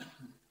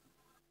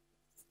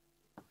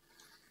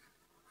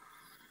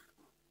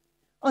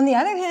 On the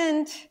other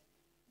hand,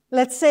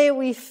 let's say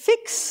we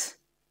fix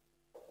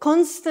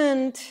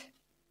constant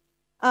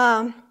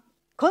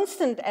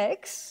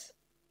x.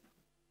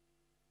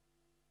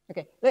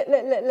 Okay,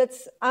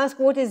 let's ask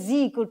what is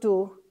z equal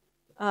to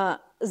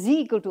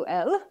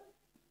L.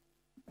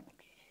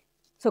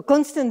 So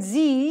constant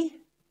z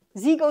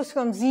goes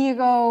from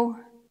 0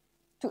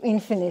 to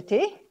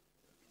infinity.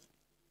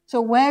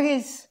 So where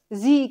is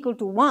z equal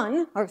to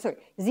 1, or sorry,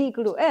 z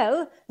equal to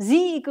L?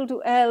 Z equal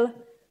to L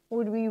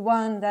would be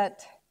one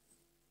that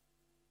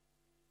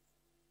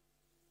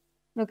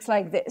looks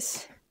like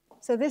this.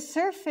 So this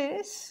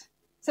surface,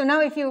 so now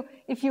if you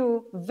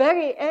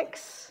vary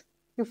x,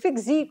 you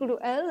fix z equal to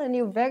L and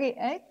you vary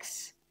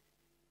x,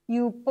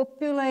 you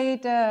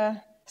populate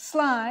a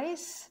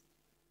slice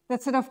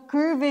that's sort of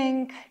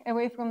curving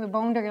away from the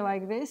boundary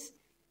like this,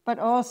 but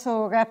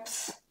also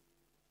wraps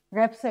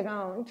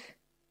around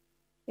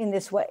in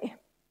this way.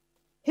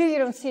 Here you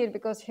don't see it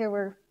because here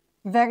we're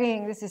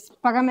varying, this is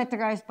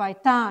parameterized by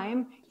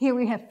time. Here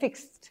we have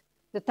fixed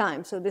the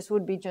time. So this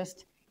would be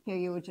just, here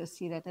you would just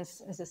see that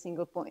as a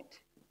single point.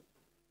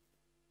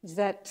 Is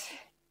that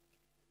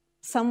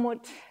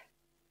somewhat,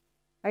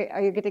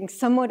 are you getting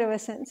somewhat of a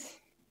sense?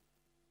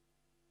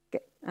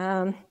 Okay.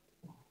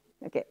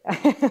 Okay.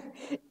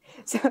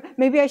 So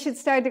maybe I should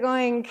start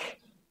going.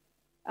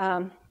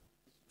 So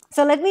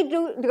let me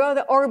draw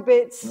the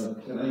orbits.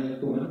 Can I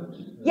comment?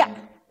 Yeah. I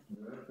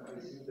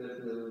think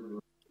that.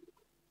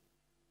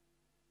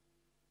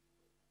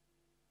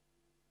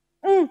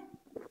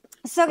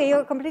 Sorry,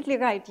 you're completely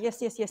right.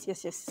 Yes.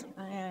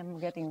 I am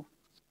getting.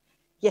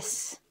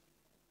 Yes,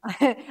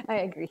 I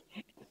agree.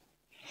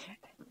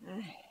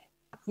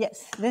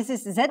 Yes, this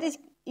is z is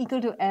equal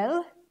to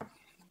L,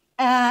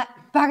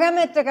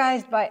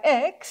 parameterized by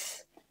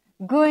x.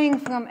 going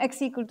from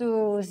x equal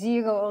to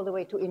 0 all the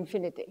way to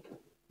infinity.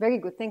 Very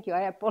good, thank you.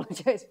 I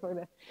apologize for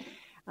the.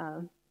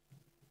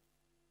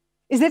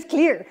 Is that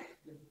clear?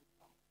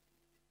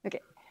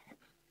 Okay.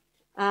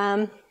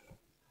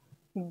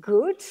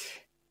 Good.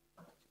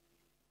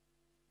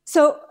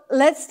 So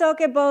let's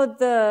talk about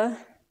the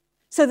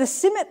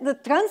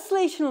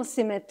translational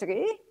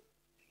symmetry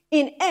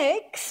in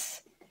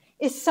X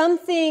is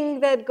something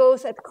that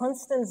goes at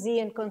constant z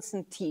and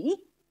constant t.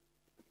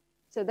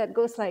 So that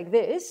goes like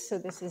this. So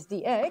this is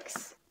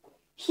dx.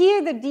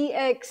 Here the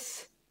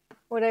dx,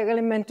 what I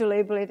really meant to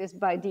label it is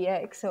by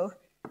dx. So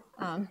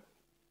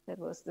that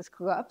was the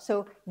screw up.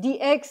 So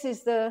dx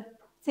is the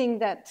thing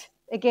that,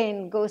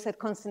 again, goes at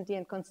constant t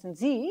and constant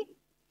z.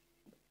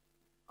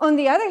 On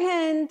the other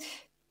hand,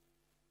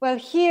 well,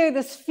 here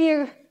the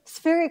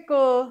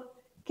spherical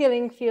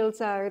killing fields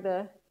are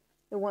the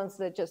ones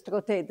that just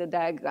rotate the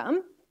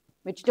diagram,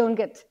 which don't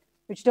get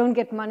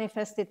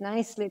manifested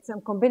nicely. It's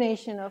some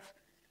combination of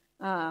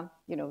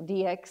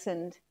dx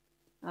and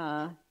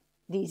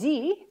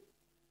dz.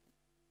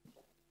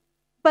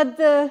 But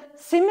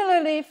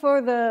similarly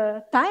for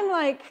the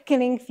time-like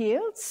killing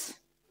fields,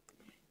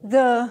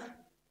 okay,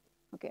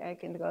 I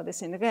can draw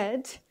this in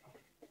red.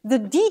 The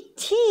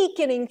dt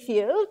killing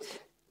field,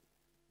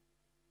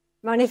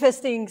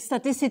 manifesting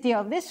staticity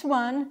of this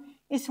one,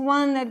 is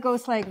one that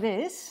goes like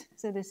this.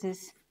 So this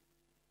is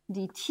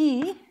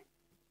dt,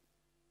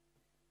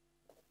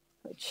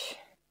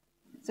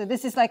 so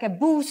this is like a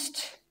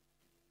boost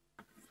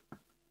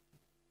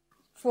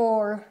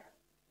for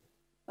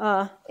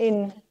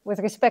with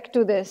respect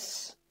to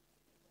this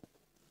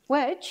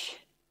wedge,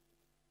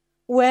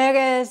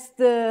 whereas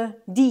the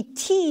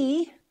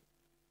dt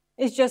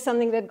is just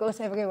something that goes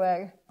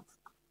everywhere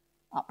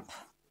up.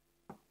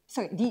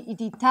 Sorry,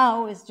 d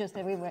tau is just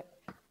everywhere,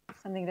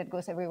 something that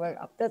goes everywhere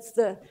up. That's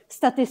the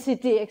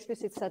staticity,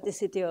 explicit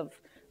staticity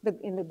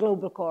in the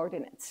global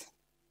coordinates.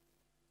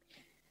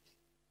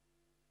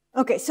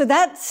 Okay, so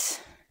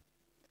that's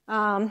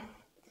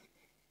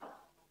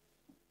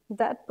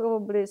that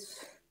probably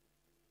is.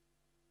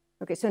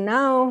 Okay, so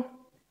now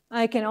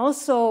I can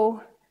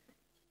also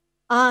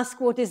ask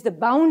what is the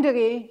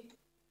boundary,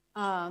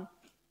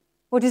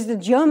 what is the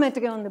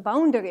geometry on the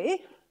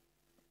boundary?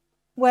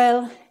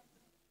 Well,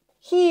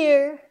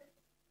 here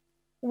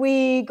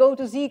we go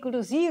to z equal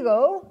to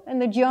 0,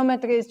 and the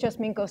geometry is just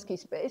Minkowski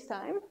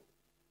spacetime.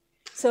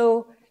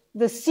 So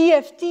the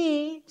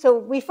CFT, so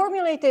we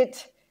formulated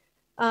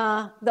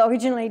the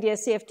original idea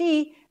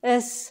CFT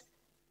as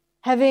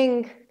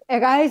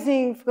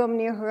arising from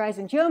near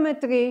horizon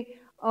geometry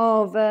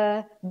of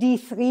a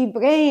D3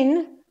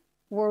 brane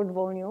world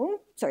volume,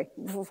 sorry,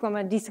 from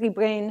a D3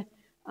 brane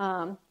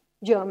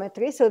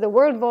geometry. So the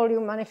world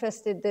volume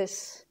manifested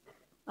this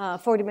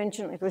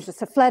four-dimensional, it was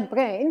just a flat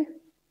brane.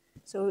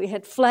 So we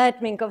had flat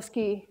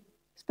Minkowski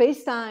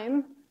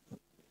spacetime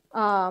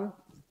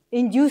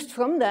induced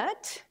from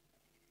that.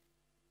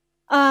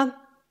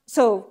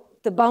 So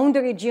the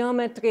boundary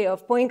geometry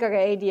of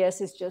Poincare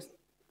ADS is just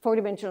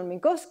four-dimensional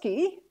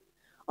Minkowski.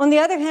 On the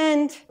other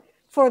hand,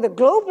 for the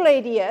global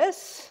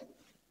ADS,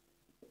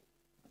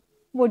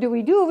 what do?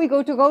 We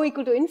go to rho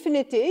equal to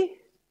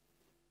infinity.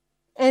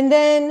 And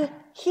then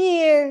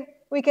here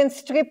we can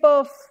strip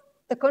off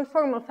the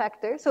conformal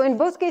factor. So in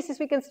both cases,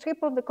 we can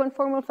strip off the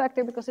conformal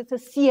factor because it's a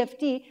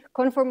CFT,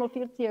 conformal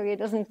field theory. It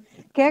doesn't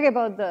care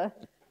about the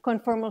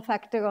conformal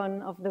factor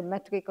of the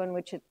metric on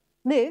which it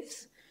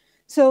lives.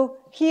 So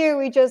here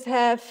we just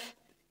have,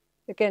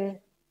 you can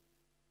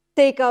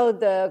take out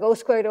the rho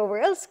squared over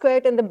L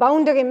squared, and the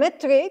boundary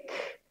metric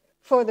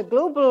for the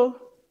global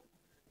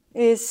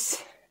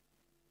is,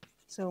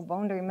 so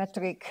boundary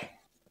metric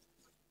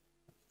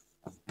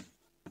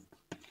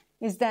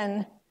is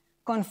then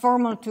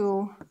conformal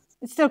to,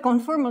 it's still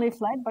conformally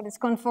flat, but it's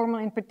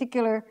conformal in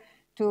particular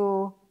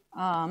to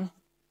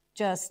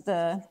just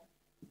the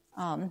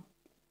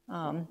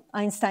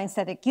Einstein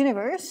static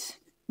universe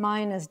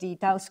minus d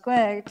tau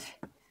squared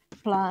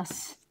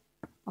plus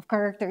of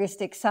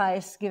characteristic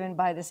size given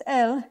by this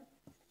L,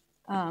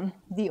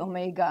 d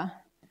omega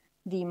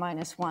d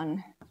minus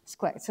 1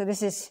 squared. So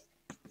this is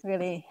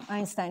really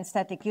Einstein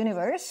static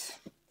universe,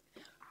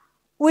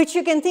 which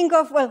you can think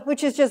of, well,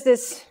 which is just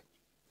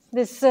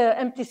this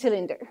empty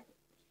cylinder.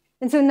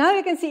 And so now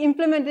you can see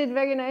implemented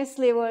very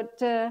nicely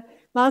what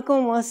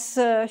Malcolm was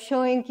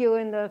showing you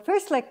in the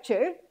first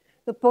lecture,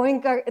 the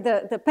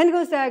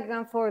Penrose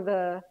diagram for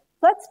the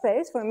flat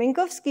space for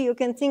Minkowski you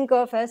can think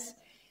of as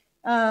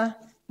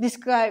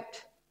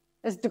described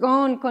as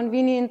drawn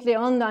conveniently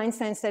on the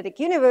Einstein static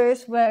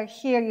universe, where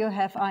here you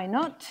have I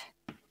naught,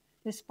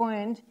 this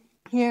point,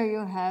 here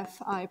you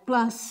have I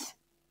plus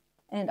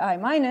and I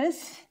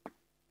minus,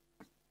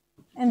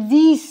 and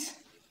these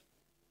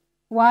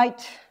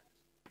white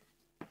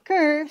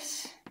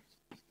curves,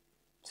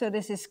 so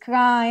this is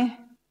scri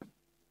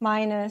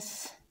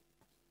minus,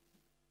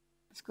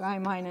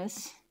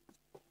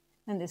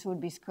 and this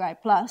would be scri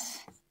plus,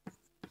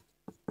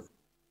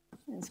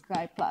 and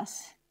scri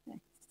plus.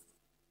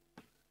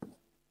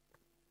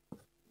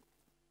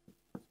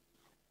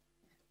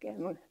 Okay,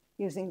 I'm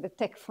using the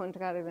tech font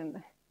rather than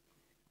the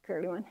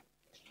curly one.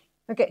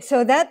 Okay,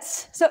 so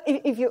that's, so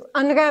if you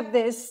unwrap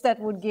this, that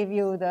would give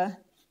you the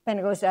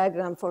Penrose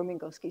diagram for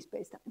Minkowski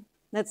spacetime.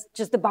 That's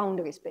just the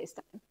boundary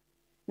spacetime.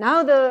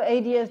 Now the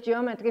ADS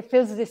geometry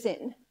fills this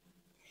in.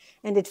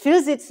 And it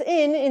fills it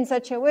in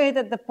such a way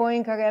that the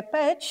Poincare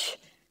patch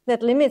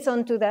that limits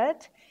onto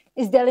that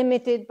is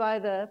delimited by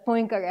the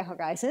Poincare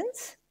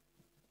horizons.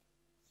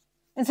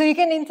 And so you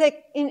can,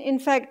 in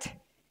fact,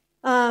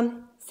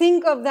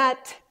 think of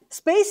that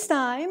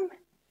spacetime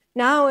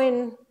now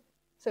in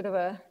sort of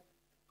a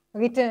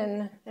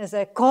written as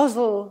a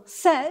causal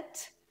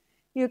set.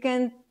 You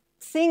can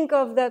think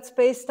of that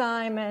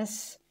spacetime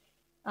as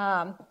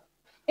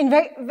in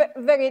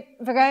very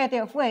variety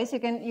of ways. You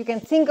can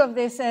think of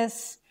this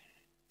as,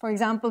 for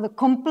example, the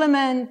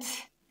complement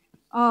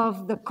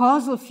of the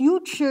causal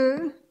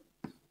future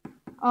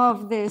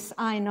of this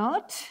I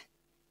naught,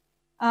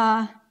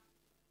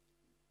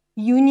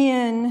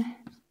 union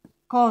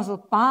causal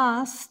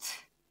past.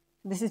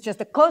 This is just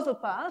a causal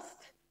past,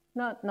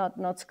 not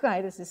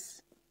scri. This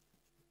is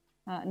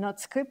not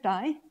script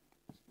I.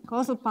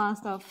 Causal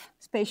past of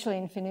spatial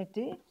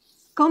infinity.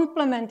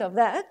 Complement of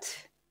that.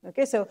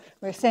 Okay, so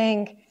we're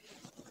saying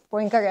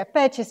Poincare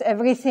patch is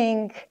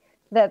everything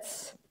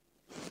that's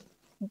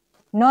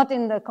not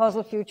in the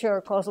causal future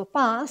or causal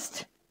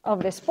past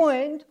of this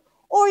point,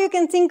 or you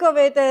can think of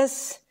it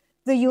as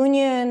the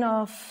union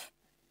of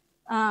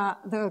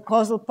the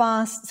causal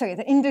past, sorry,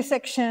 the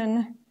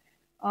intersection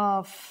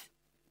of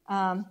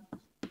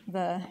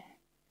the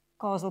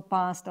causal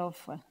past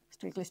of,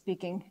 strictly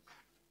speaking,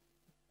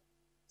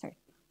 sorry,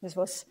 this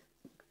was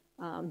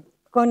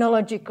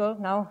chronological,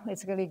 now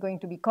it's really going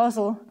to be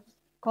causal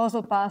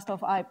past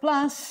of I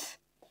plus,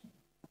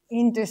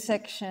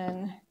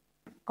 intersection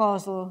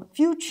causal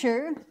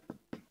future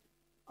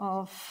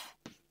of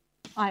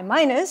I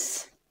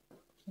minus.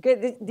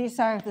 Okay, these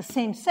are the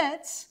same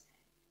sets,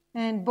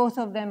 and both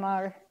of them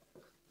are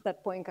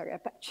that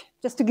Poincare patch.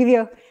 Just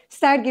to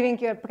start giving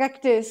you a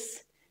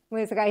practice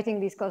with writing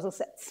these causal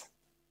sets.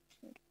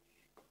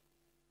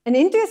 An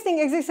interesting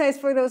exercise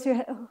for those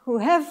who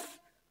have,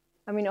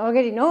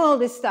 already know all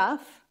this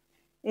stuff,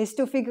 is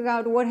to figure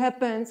out what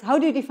happens, how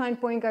do you define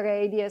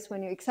Poincare ADS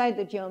when you excite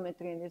the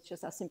geometry and it's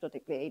just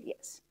asymptotically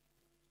ADS.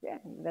 Yeah,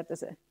 that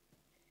is a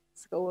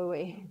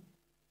throwaway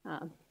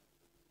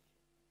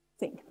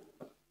thing.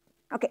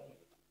 Okay,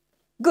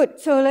 good.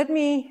 So let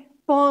me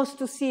pause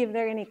to see if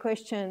there are any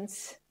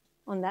questions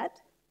on that.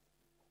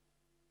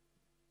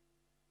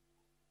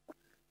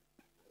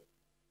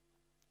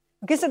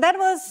 Okay, so that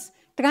was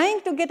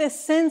trying to get a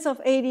sense of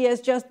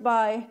ADS just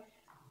by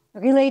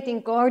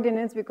relating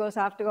coordinates, because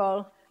after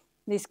all,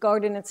 these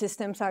coordinate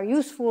systems are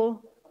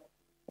useful.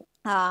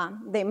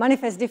 They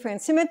manifest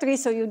different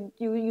symmetries, so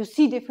you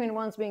see different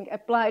ones being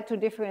applied to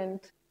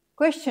different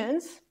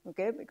questions,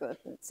 okay, because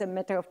it's a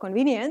matter of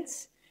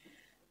convenience.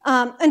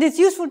 And it's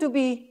useful to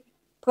be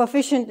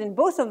proficient in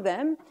both of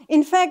them.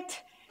 In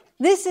fact,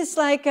 this is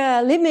like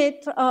a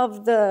limit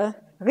of the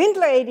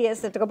Rindler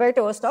ADS that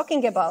Roberto was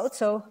talking about.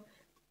 So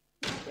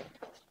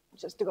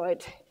just draw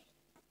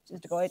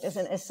it as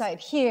an aside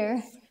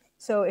here.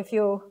 So if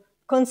you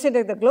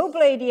consider the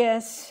global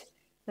ADS,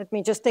 let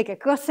me just take a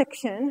cross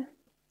section,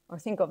 or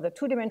think of the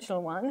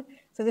two-dimensional one.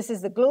 So this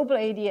is the global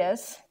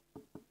ADS.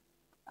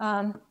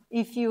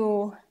 If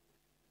you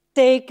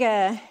take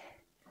a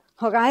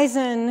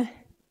horizon,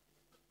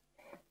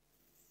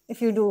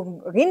 if you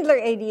do Rindler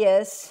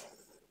ADS,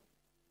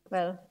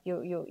 well,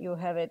 you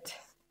have it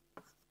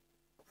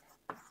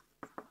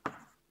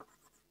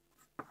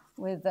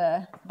with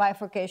the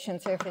bifurcation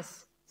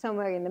surface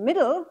somewhere in the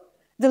middle.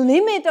 The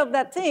limit of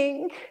that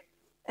thing,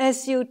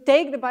 as you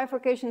take the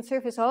bifurcation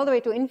surface all the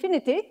way to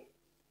infinity,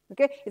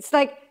 okay, it's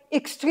like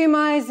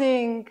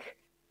extremizing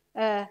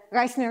a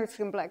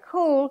Reissner-Nordstrom black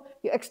hole.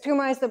 You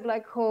extremize the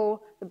black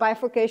hole, the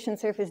bifurcation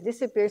surface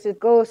disappears. It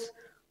goes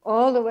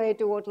all the way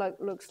to what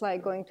looks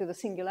like going to the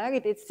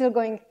singularity. It's still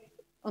going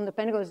on the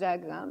Penrose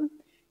diagram.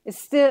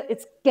 It's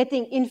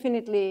getting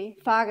infinitely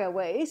far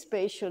away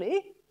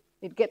spatially.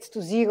 It gets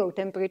to 0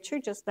 temperature,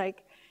 just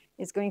like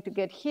it's going to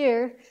get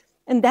here.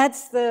 And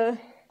that's so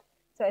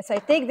as I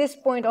take this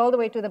point all the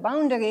way to the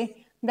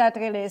boundary, that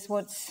really is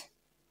what's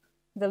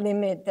the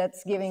limit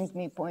that's giving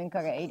me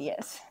Poincare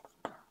ADS.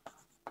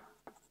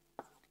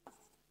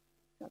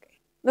 Okay.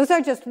 Those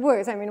are just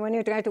words. When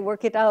you try to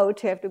work it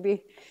out, you have to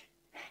be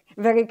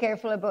very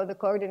careful about the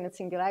coordinate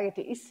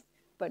singularities.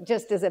 But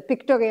just as a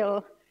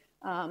pictorial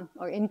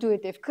or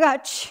intuitive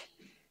crutch,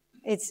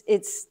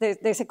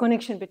 there's a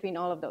connection between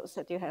all of those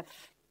that you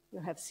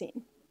have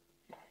seen.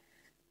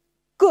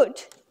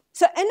 Good.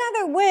 So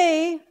another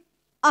way,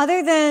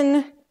 other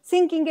than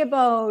thinking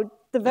about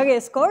the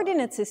various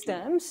coordinate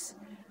systems,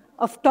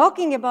 of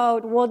talking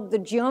about what the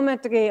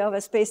geometry of a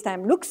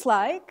spacetime looks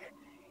like,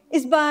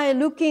 is by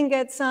looking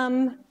at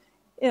some,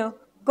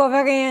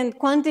 covariant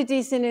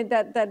quantities in it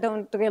that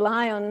don't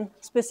rely on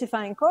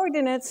specifying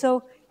coordinates.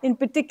 So in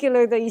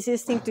particular, the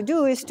easiest thing to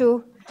do is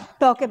to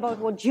talk about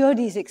what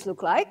geodesics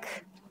look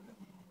like.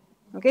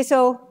 Okay,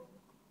 so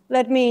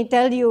let me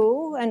tell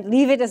you and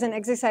leave it as an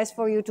exercise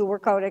for you to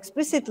work out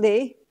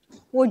explicitly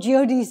what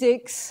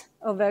geodesics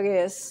of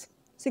various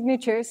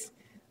signatures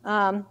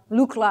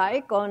look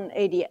like on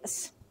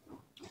ADS.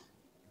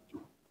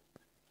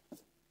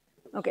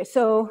 Okay,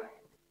 so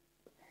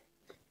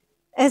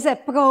as a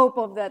probe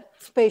of that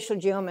spatial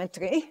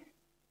geometry,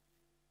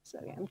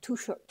 sorry, I'm too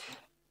short.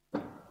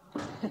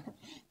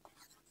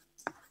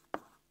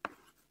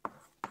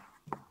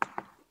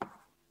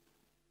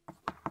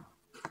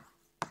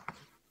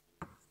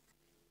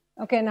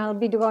 Okay, and I'll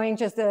be drawing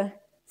just a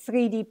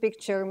 3D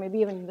picture, maybe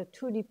even the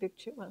 2D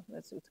picture. Well,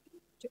 let's do 3D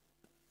picture.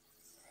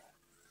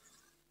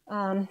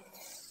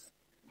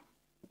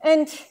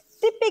 And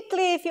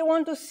typically, if you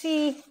want to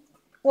see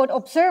what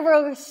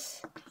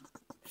observers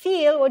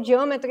feel, what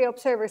geometry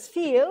observers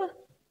feel,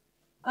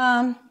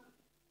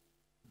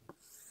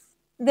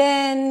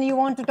 then you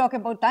want to talk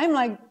about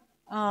time-like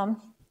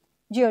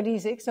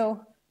geodesics.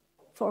 So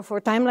for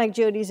time-like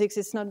geodesics,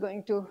 it's not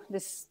going to,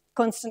 this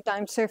constant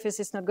time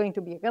surface is not going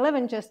to be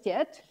relevant just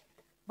yet,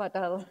 but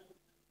I'll,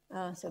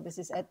 so this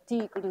is at t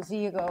equal to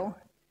 0,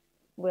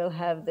 we'll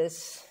have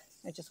this,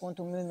 I just want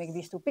to mimic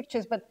these two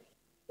pictures, but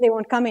they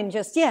won't come in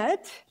just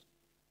yet.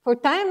 For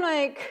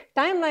time-like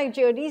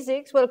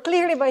geodesics, well,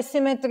 clearly by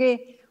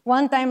symmetry,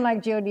 one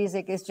time-like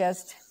geodesic is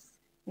just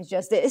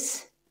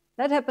this.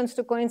 That happens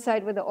to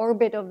coincide with the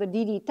orbit of the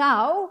dd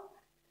tau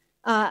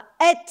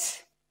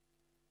at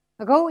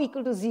rho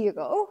equal to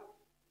 0.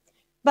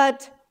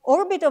 But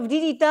orbit of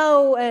dd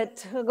tau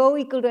at rho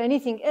equal to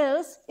anything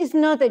else is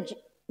not a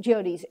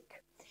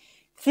geodesic.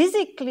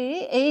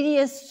 Physically,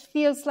 ADS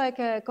feels like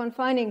a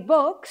confining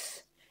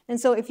box. And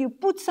so if you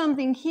put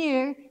something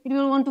here, it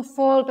will want to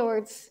fall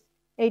towards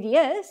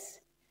ADS.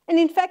 And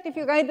in fact, if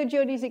you write the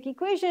geodesic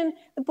equation,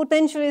 the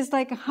potential is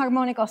like a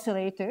harmonic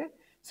oscillator.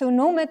 So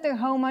no matter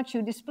how much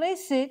you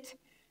displace it,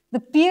 the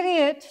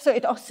period, so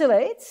it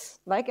oscillates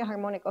like a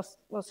harmonic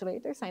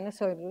oscillator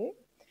sinusoidally,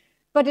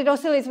 but it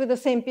oscillates with the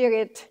same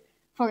period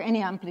for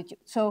any amplitude.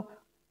 So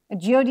a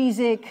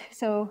geodesic,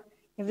 so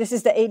if this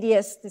is the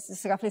ADS, this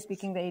is roughly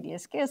speaking the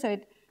ADS scale, so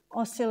it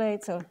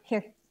oscillates. So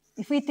here,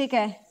 if we take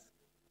a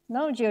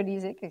null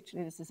geodesic,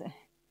 actually this is a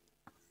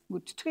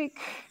good trick,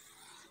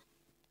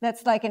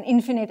 that's like an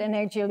infinite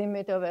energy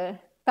limit of a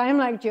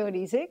time-like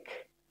geodesic.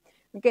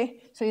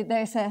 Okay, so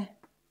there's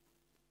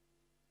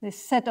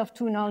this set of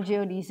two null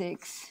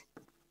geodesics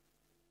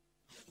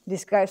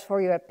describes for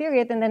you a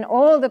period, and then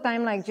all the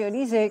time-like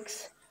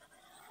geodesics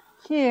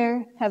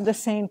here have the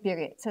same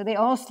period. So they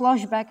all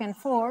slosh back and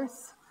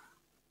forth.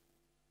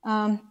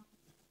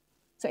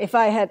 So if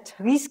I had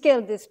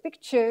rescaled this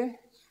picture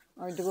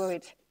or draw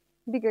it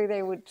bigger,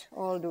 they would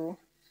all do,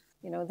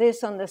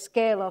 this on the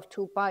scale of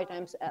 2 pi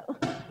times L.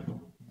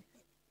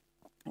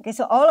 Okay,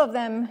 so all of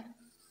them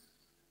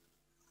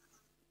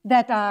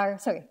that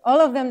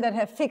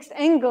have fixed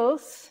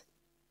angles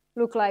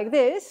look like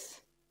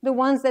this. The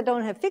ones that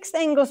don't have fixed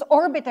angles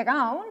orbit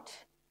around,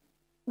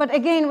 but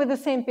again with the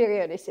same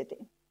periodicity.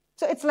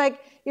 So it's like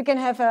you can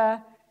have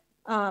a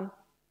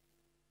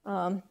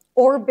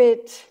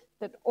orbit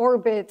that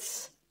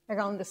orbits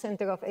around the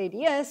center of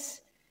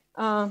ADS.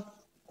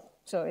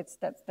 So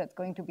that's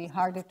going to be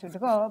harder to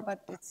draw,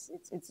 but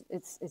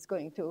it's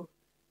going to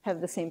have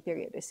the same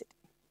periodicity.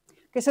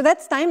 Okay, so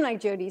that's time-like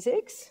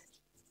geodesics.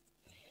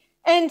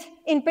 And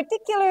in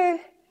particular,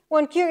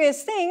 one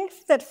curious thing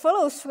that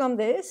follows from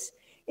this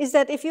is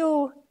that if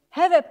you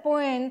have a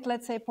point,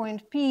 let's say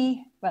point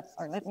P,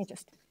 or let me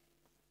just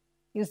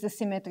use the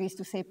symmetries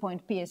to say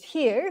point P is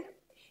here.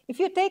 If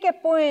you take a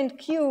point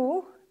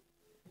Q,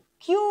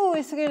 Q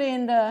is really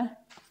in the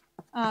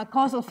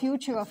causal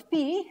future of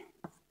P,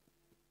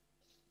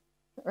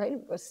 right?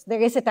 Because there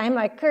is a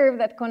time-like curve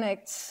that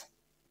connects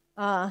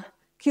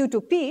Q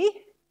to P,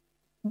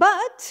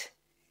 but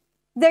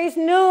there is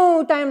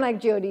no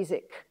time-like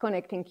geodesic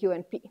connecting Q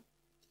and P.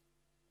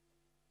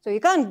 So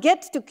you can't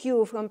get to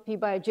Q from P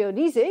by a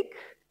geodesic.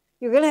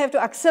 You really have to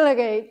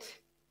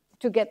accelerate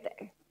to get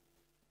there.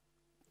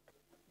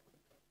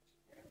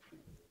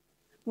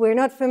 We're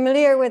not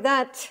familiar with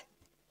that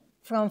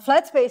from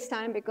flat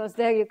space-time because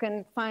there you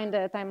can find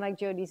a time-like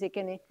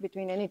geodesic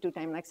between any two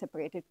time-like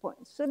separated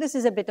points. So this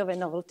is a bit of a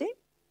novelty.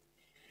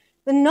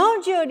 The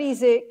null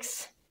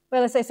geodesics,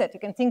 well, as I said, you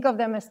can think of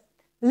them as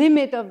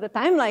limit of the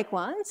time-like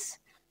ones.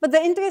 But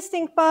the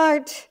interesting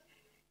part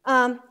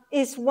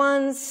is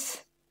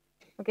once,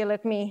 okay,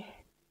 let me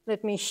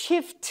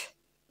shift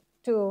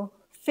to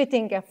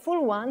fitting a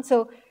full one.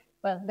 So,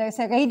 well, there's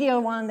a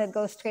radial one that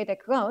goes straight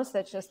across.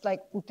 That's just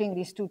like putting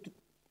these two,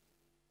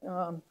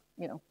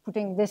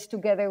 putting this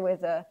together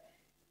with an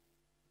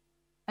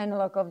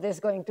analog of this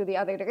going to the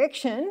other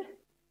direction,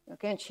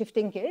 okay, and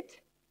shifting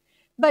it.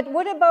 But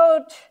what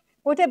about,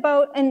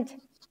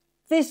 and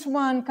this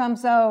one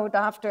comes out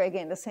after,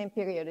 again, the same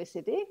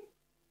periodicity.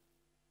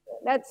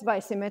 That's by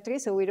symmetry,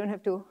 so we don't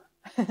have to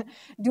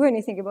do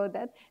anything about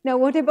that. Now,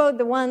 what about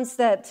the ones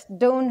that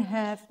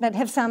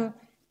have some,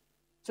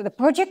 so the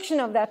projection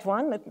of that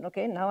one,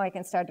 okay, now I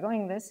can start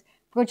drawing this.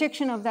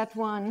 Projection of that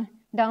one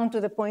down to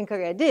the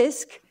Poincare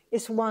disk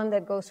is one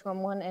that goes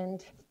from one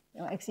end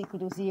x equal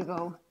to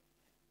 0.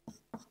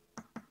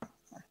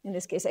 In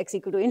this case, x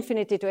equal to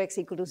infinity to x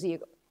equal to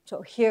 0.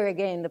 So here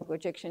again, the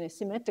projection is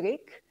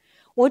symmetric.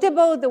 What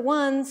about the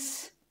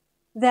ones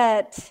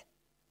that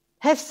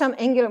have some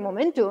angular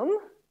momentum?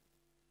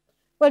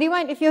 Well, you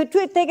might, if you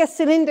take a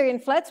cylinder in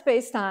flat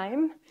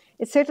space-time,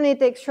 it certainly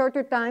takes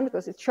shorter time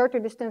because it's shorter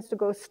distance to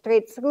go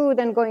straight through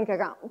than going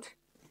around.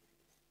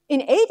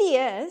 In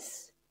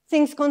ADS,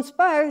 things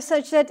conspire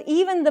such that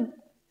even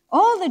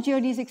all the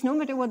geodesics, no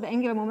matter what the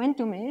angular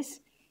momentum is,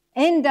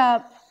 end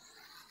up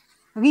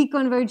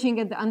reconverging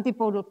at the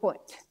antipodal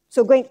point.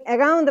 So going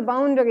around the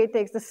boundary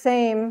takes the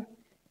same,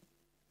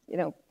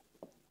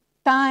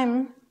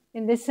 time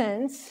in this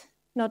sense,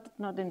 not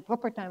in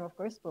proper time, of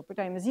course, proper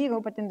time is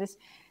 0, but in this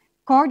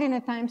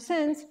coordinate time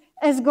sense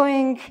as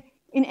going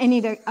in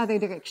any other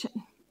direction.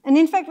 And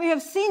in fact, we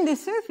have seen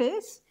this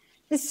surface.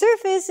 This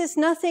surface is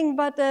nothing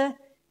but a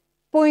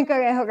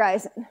Poincare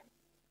horizon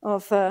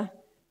of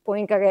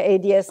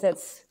Poincare ADS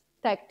that's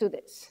tagged to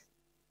this.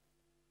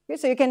 Okay,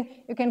 so you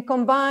can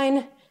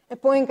combine a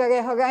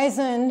Poincare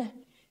horizon,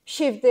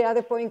 shift the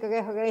other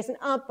Poincare horizon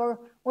up or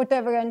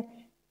whatever, and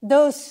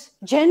those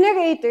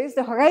generators,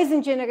 the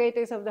horizon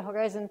generators of the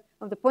horizon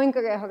of the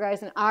Poincare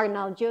horizon are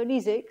null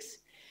geodesics.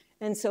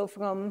 And so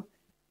from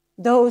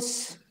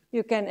those,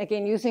 you can,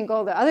 again, using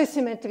all the other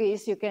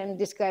symmetries, you can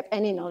describe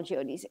any null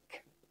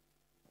geodesic.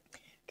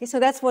 Okay, so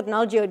that's what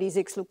null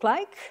geodesics look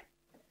like.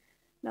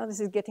 Now this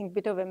is getting a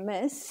bit of a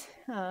mess.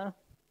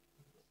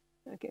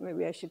 Okay,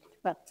 maybe I should,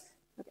 well,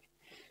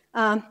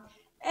 okay.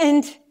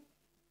 And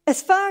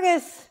as far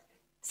as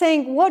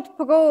saying what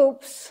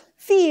probes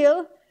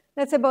feel,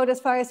 that's about as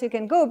far as you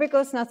can go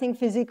because nothing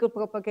physical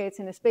propagates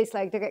in a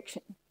space-like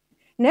direction.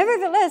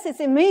 Nevertheless, it's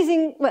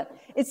amazing, well,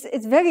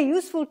 it's very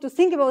useful to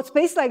think about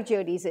space-like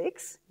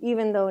geodesics,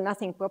 even though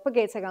nothing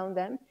propagates around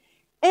them,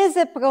 as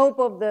a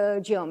probe of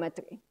the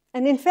geometry.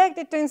 And in fact,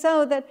 it turns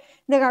out that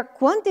there are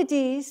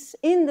quantities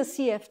in the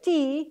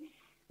CFT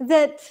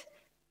that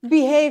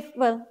behave,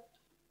 well,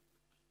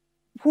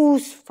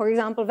 whose, for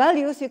example,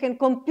 values you can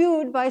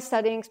compute by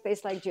studying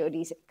space-like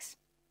geodesics.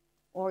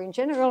 Or in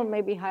general,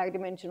 maybe higher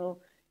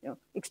dimensional,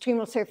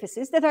 extremal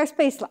surfaces that are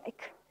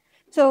space-like.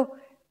 So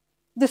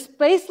the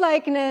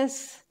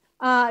space-likeness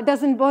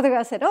doesn't bother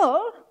us at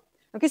all.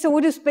 Okay, so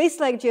what do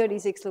space-like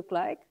geodesics look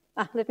like?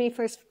 Let me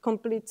first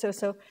complete.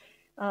 So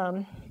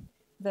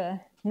the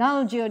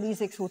null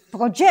geodesics would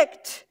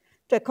project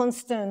to a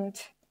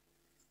constant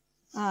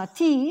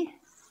t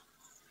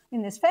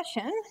in this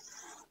fashion.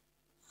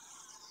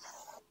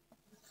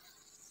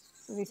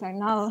 So these are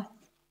null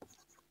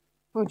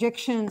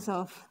projections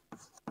of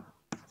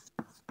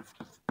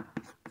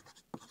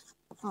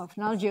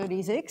null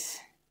geodesics.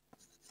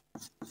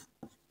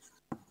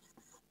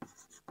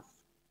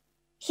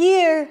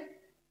 Here,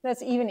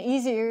 that's even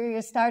easier.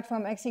 You start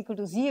from x equal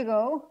to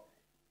 0,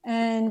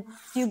 and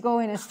you go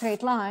in a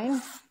straight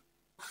line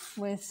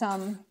with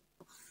some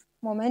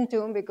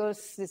momentum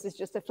because this is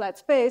just a flat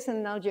space,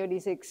 and null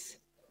geodesics,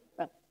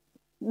 well,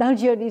 null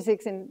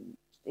geodesics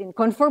in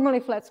conformally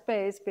flat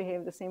space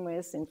behave the same way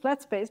as in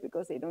flat space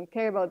because they don't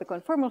care about the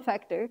conformal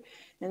factor.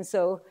 And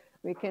so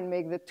we can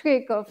make the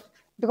trick of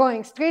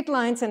drawing straight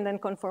lines and then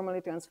conformally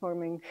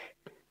transforming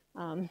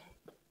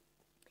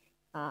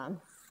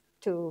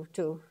to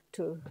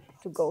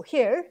go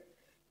here.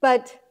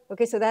 But,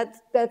 okay, so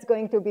that's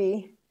going to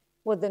be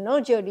what the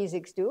null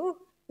geodesics do.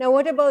 Now,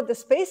 what about the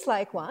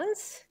space-like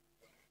ones?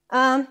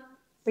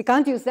 We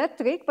can't use that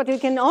trick, but we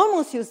can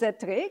almost use that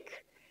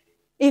trick.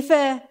 If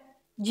a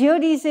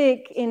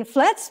geodesic in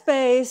flat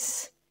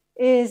space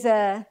is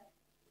a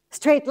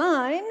straight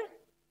line,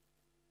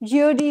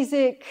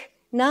 geodesic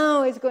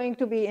now is going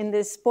to be in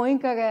this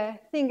Poincare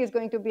thing is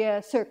going to be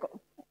a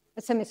circle,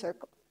 a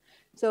semicircle.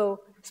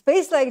 So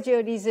space-like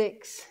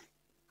geodesics,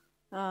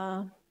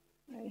 I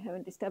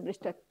haven't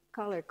established a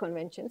color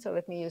convention, so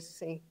let me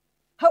use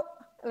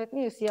let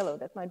me use yellow,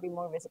 that might be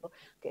more visible.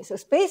 Okay, so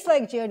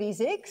space-like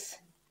geodesics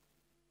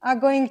are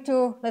going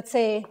to, let's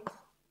say,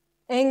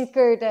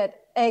 anchored at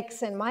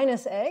x and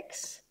minus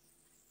x.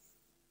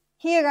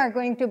 Here are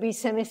going to be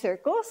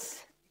semicircles.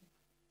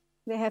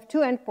 They have two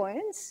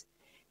endpoints.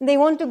 And they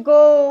want to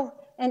go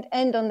and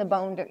end on the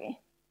boundary.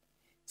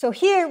 So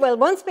here, well,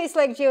 one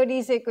space-like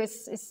geodesic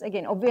is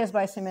again, obvious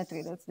by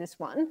symmetry. That's this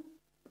one.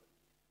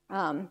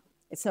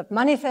 It's not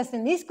manifest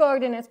in these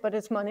coordinates, but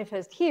it's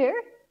manifest here,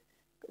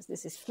 because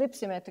this is flip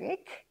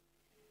symmetric.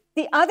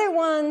 The other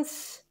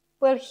ones,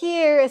 well,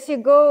 here, as you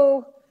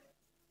go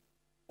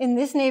in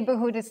this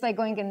neighborhood, it's like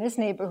going in this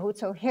neighborhood.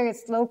 So here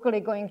it's locally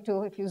going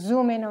to, if you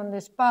zoom in on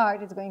this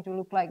part, it's going to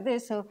look like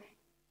this. So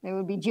there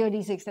will be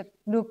geodesics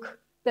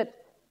that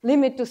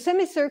limit to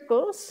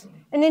semicircles.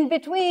 And in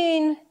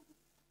between,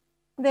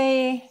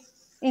 they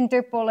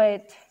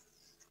interpolate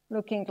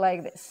looking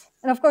like this.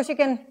 And of course, you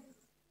can,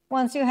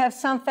 once you have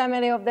some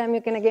family of them,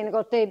 you can again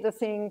rotate the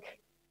thing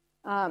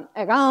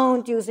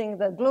around using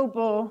the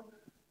global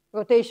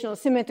rotational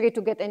symmetry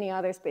to get any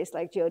other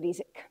space-like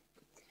geodesic.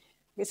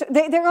 Okay, so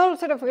they're all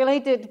sort of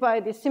related by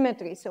the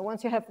symmetry. So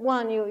once you have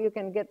one, you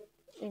can get,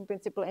 in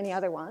principle, any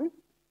other one.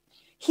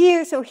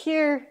 here, so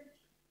here,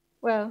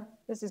 well,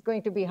 this is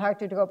going to be hard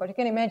to draw, but you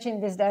can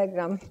imagine this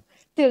diagram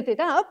tilted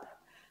up.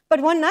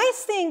 But one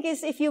nice thing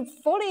is if you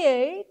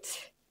foliate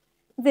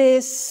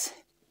this,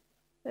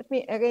 let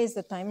me erase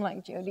the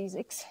timeline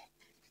geodesics.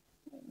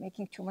 I'm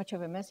making too much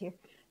of a mess here.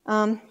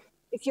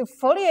 If you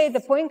foliate the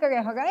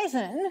Poincare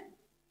horizon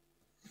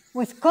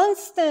with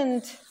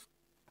constant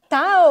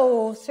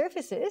tau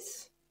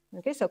surfaces,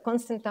 okay, so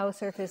constant tau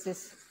surface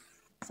is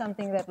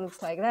something that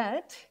looks like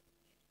that.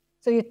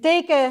 So you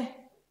take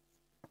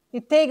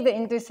the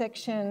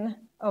intersection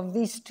of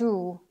these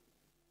two,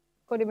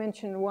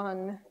 codimension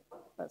one,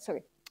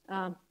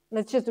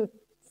 let's just do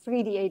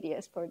 3D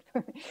ADS for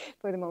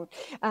the moment.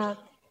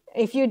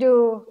 If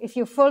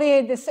you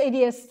foliate this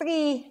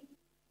ADS3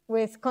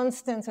 with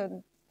constant,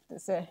 so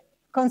there's a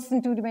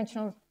constant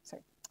two-dimensional,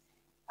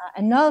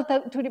 a null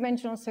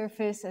two-dimensional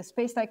surface, a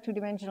space-like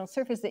two-dimensional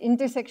surface, the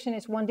intersection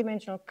is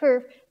one-dimensional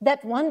curve.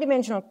 That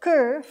one-dimensional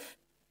curve,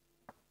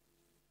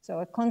 so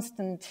a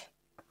constant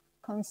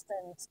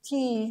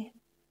t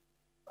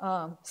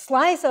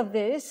slice of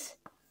this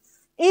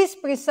is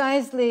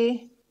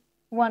precisely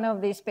one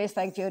of these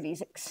space-like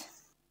geodesics.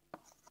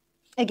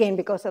 Again,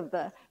 because of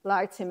the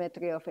large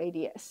symmetry of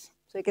ADS.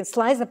 So you can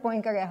slice the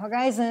Poincare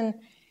horizon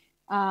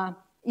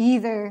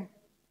either,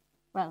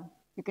 well,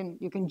 you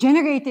can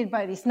generate it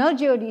by these null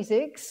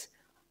geodesics,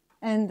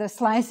 and the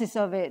slices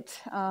of it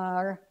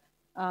are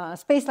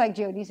space-like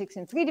geodesics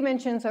in 3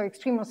 dimensions or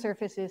extremal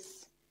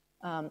surfaces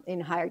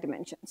in higher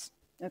dimensions.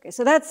 Okay,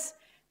 so that's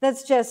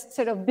just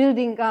sort of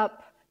building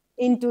up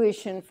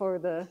intuition for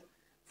the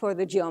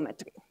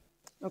geometry.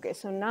 Okay,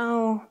 so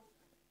now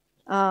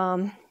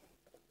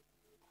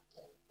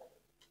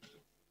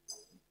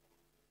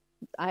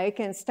I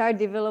can start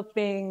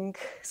developing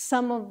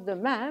some of the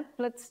map.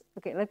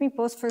 Let me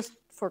pause first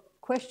for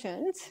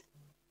questions,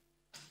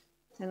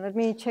 and let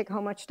me check how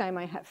much time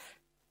I have.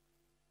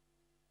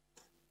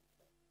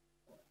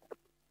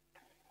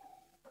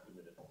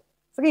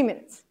 3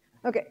 minutes.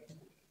 Okay,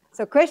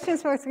 so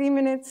questions for 3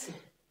 minutes,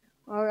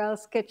 or I'll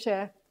sketch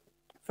a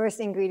first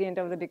ingredient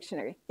of the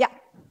dictionary. Yeah?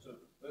 So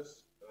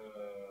this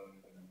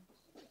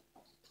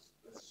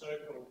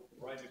circle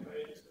right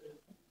away, is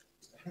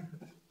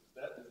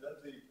that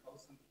the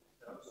constant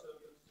tau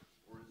surface,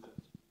 or is it?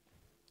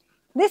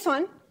 This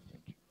one?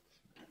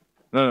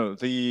 No,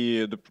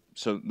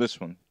 so this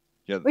one.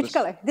 Yeah. Which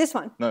color? This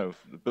one? No,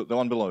 the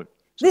one below.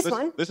 So this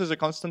one? This is a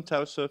constant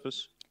tau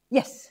surface?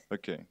 Yes.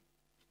 Okay.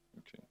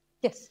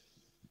 Yes.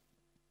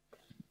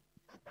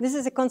 This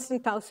is a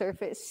constant tau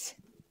surface.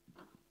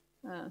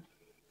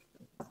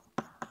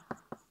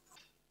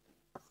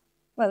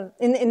 Well,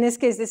 in this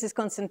case, this is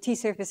constant t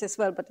surface as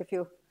well, but if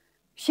you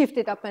shift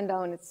it up and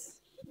down,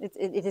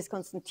 it is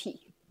constant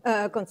t,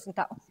 constant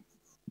tau.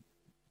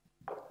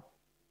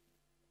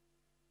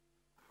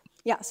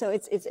 Yeah, so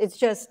it's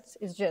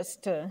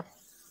just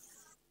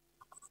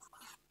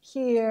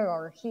here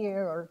or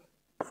here or.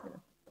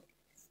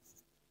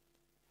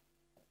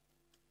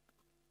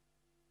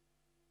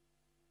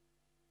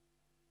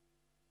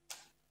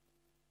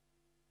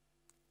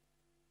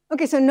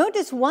 Okay, so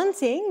notice one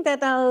thing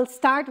that I'll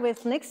start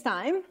with next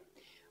time,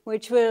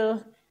 which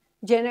will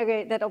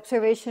generate, that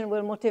observation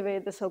will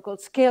motivate the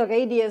so-called scale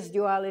radius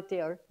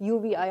duality or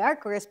UV-IR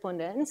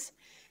correspondence,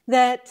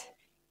 that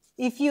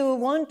if you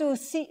want to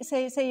see,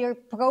 say you're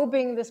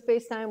probing the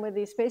space-time with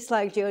these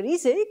space-like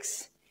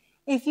geodesics,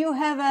 if you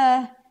have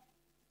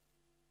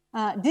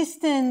a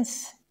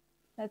distance,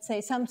 let's say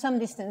some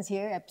distance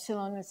here,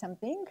 epsilon or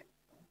something,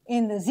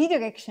 in the z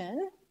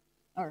direction,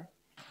 or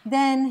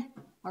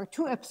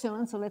 2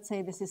 epsilon, so let's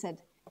say this is at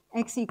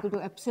x equal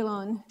to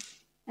epsilon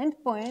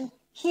endpoint.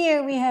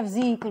 Here we have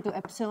z equal to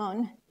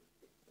epsilon.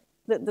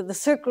 The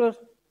circle,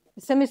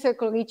 the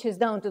semicircle reaches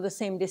down to the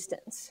same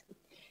distance.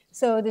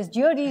 So this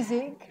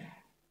geodesic,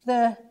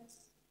 the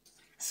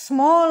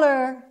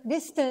smaller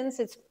distance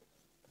it's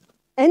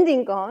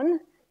ending on,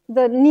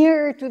 the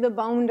nearer to the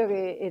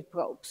boundary it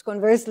probes.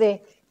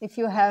 Conversely, if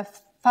you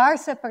have far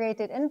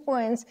separated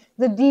endpoints,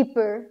 the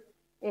deeper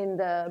in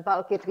the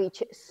bulk it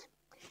reaches.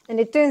 And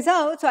it turns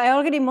out, so I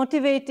already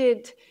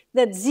motivated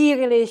that z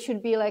relay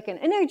should be like an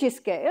energy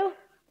scale.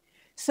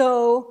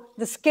 So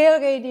the scale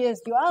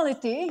radius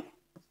duality,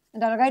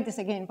 and I'll write this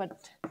again,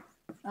 but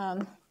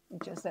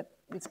just that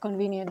it's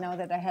convenient now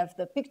that I have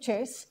the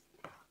pictures,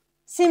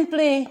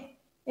 simply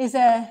is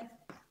a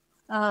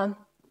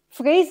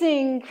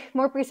phrasing,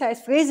 more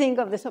precise phrasing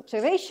of this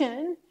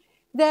observation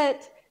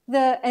that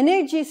the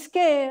energy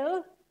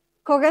scale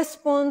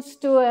corresponds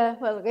to a,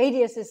 well,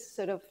 radius is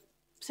sort of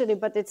silly,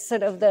 but it's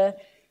sort of the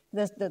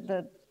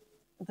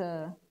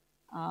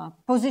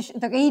position,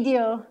 the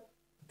radial,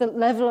 the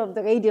level of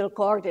the radial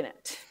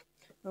coordinate.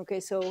 Okay,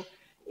 so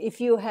if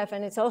you have,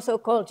 and it's also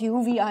called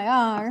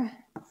UVIR,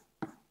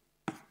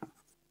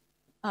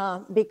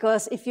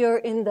 because if you're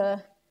in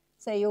the,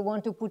 say you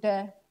want to put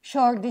a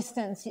short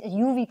distance, a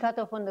UV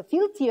cutoff on the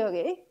field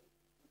theory,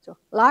 so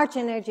large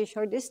energy,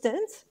 short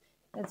distance,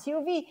 that's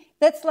UV.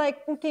 That's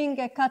like putting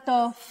a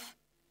cutoff.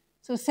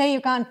 So say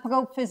you can't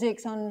probe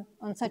physics on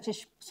such a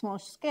small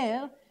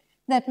scale,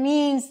 that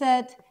means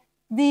that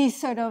these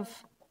sort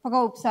of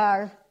probes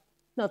are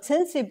not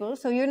sensible,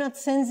 so you're not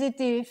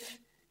sensitive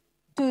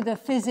to the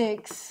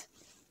physics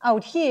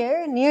out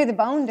here near the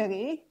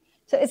boundary.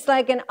 So it's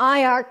like an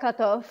IR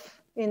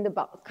cutoff in the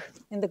bulk.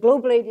 In the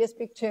global ADS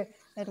picture,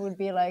 that would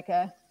be like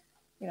a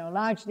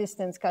large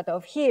distance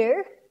cutoff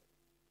here.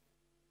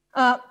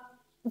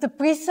 The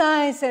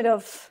precise sort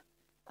of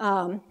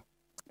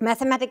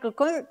mathematical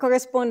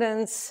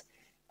correspondence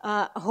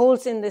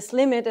holds in this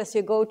limit as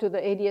you go to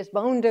the ADS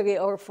boundary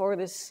or for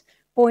this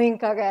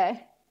Poincare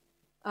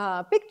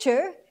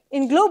picture.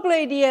 In global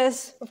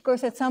ADS, of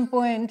course, at some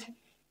point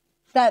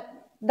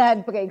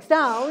that breaks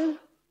down.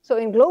 So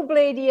in global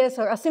ADS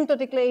or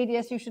asymptotic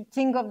ADS, you should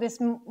think of this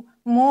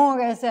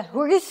more as a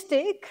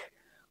heuristic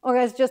or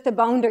as just a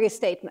boundary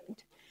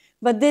statement.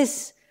 But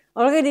this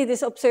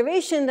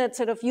observation that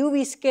sort of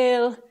UV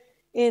scale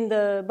in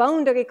the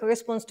boundary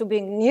corresponds to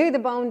being near the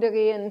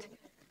boundary, and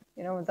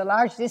the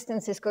large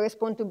distances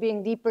correspond to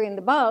being deeper in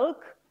the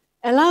bulk,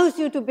 allows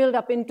you to build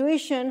up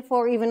intuition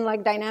for even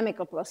like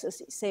dynamical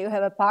processes. Say you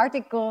have a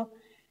particle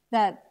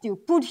that you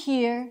put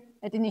here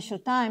at initial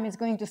time, is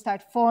going to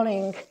start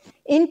falling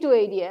into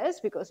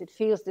ADS because it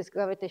feels this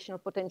gravitational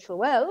potential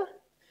well.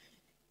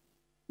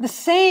 The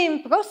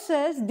same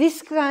process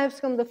describes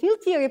from the field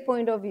theory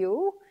point of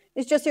view.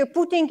 It's just you're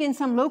putting in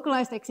some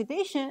localized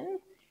excitation,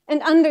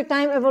 and under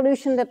time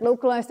evolution, that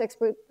localized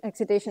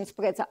excitation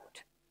spreads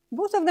out.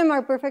 Both of them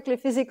are perfectly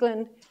physical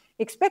and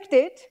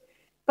expected,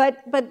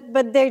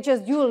 but they're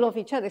just dual of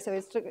each other.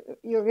 So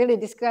you're really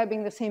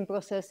describing the same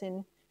process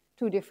in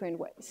two different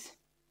ways.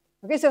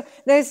 Okay, so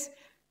there's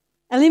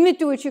a limit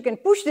to which you can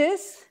push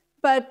this,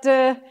 but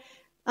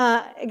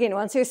again,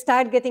 once you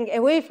start getting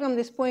away from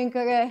this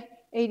Poincare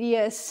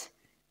ADS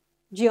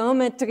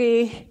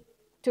geometry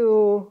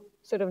to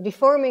sort of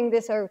deforming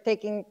this or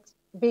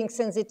being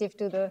sensitive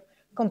to the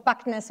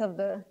compactness of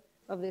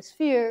the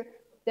sphere,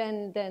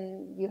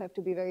 then you have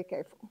to be very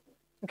careful.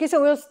 Okay, so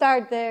we'll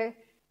start there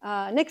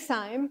next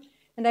time,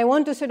 and I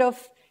want to sort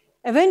of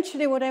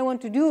eventually what I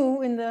want to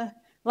do in the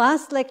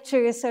last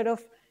lecture is sort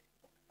of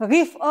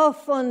riff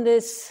off on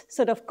this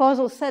sort of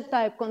causal set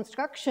type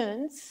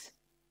constructions,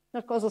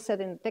 not causal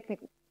set in a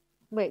technical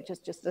way,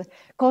 just the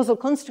causal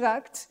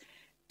constructs,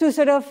 to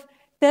sort of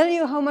tell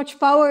you how much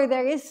power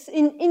there is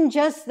in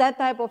just that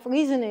type of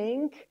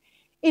reasoning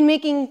in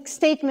making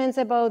statements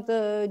about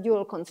the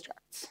dual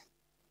constructs.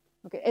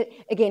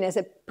 Okay, again, as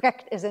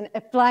an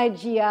applied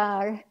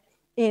GR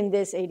in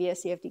this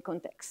ADS-CFT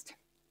context.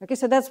 Okay,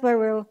 so that's what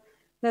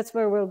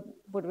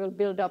we'll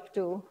build up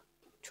to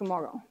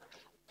tomorrow.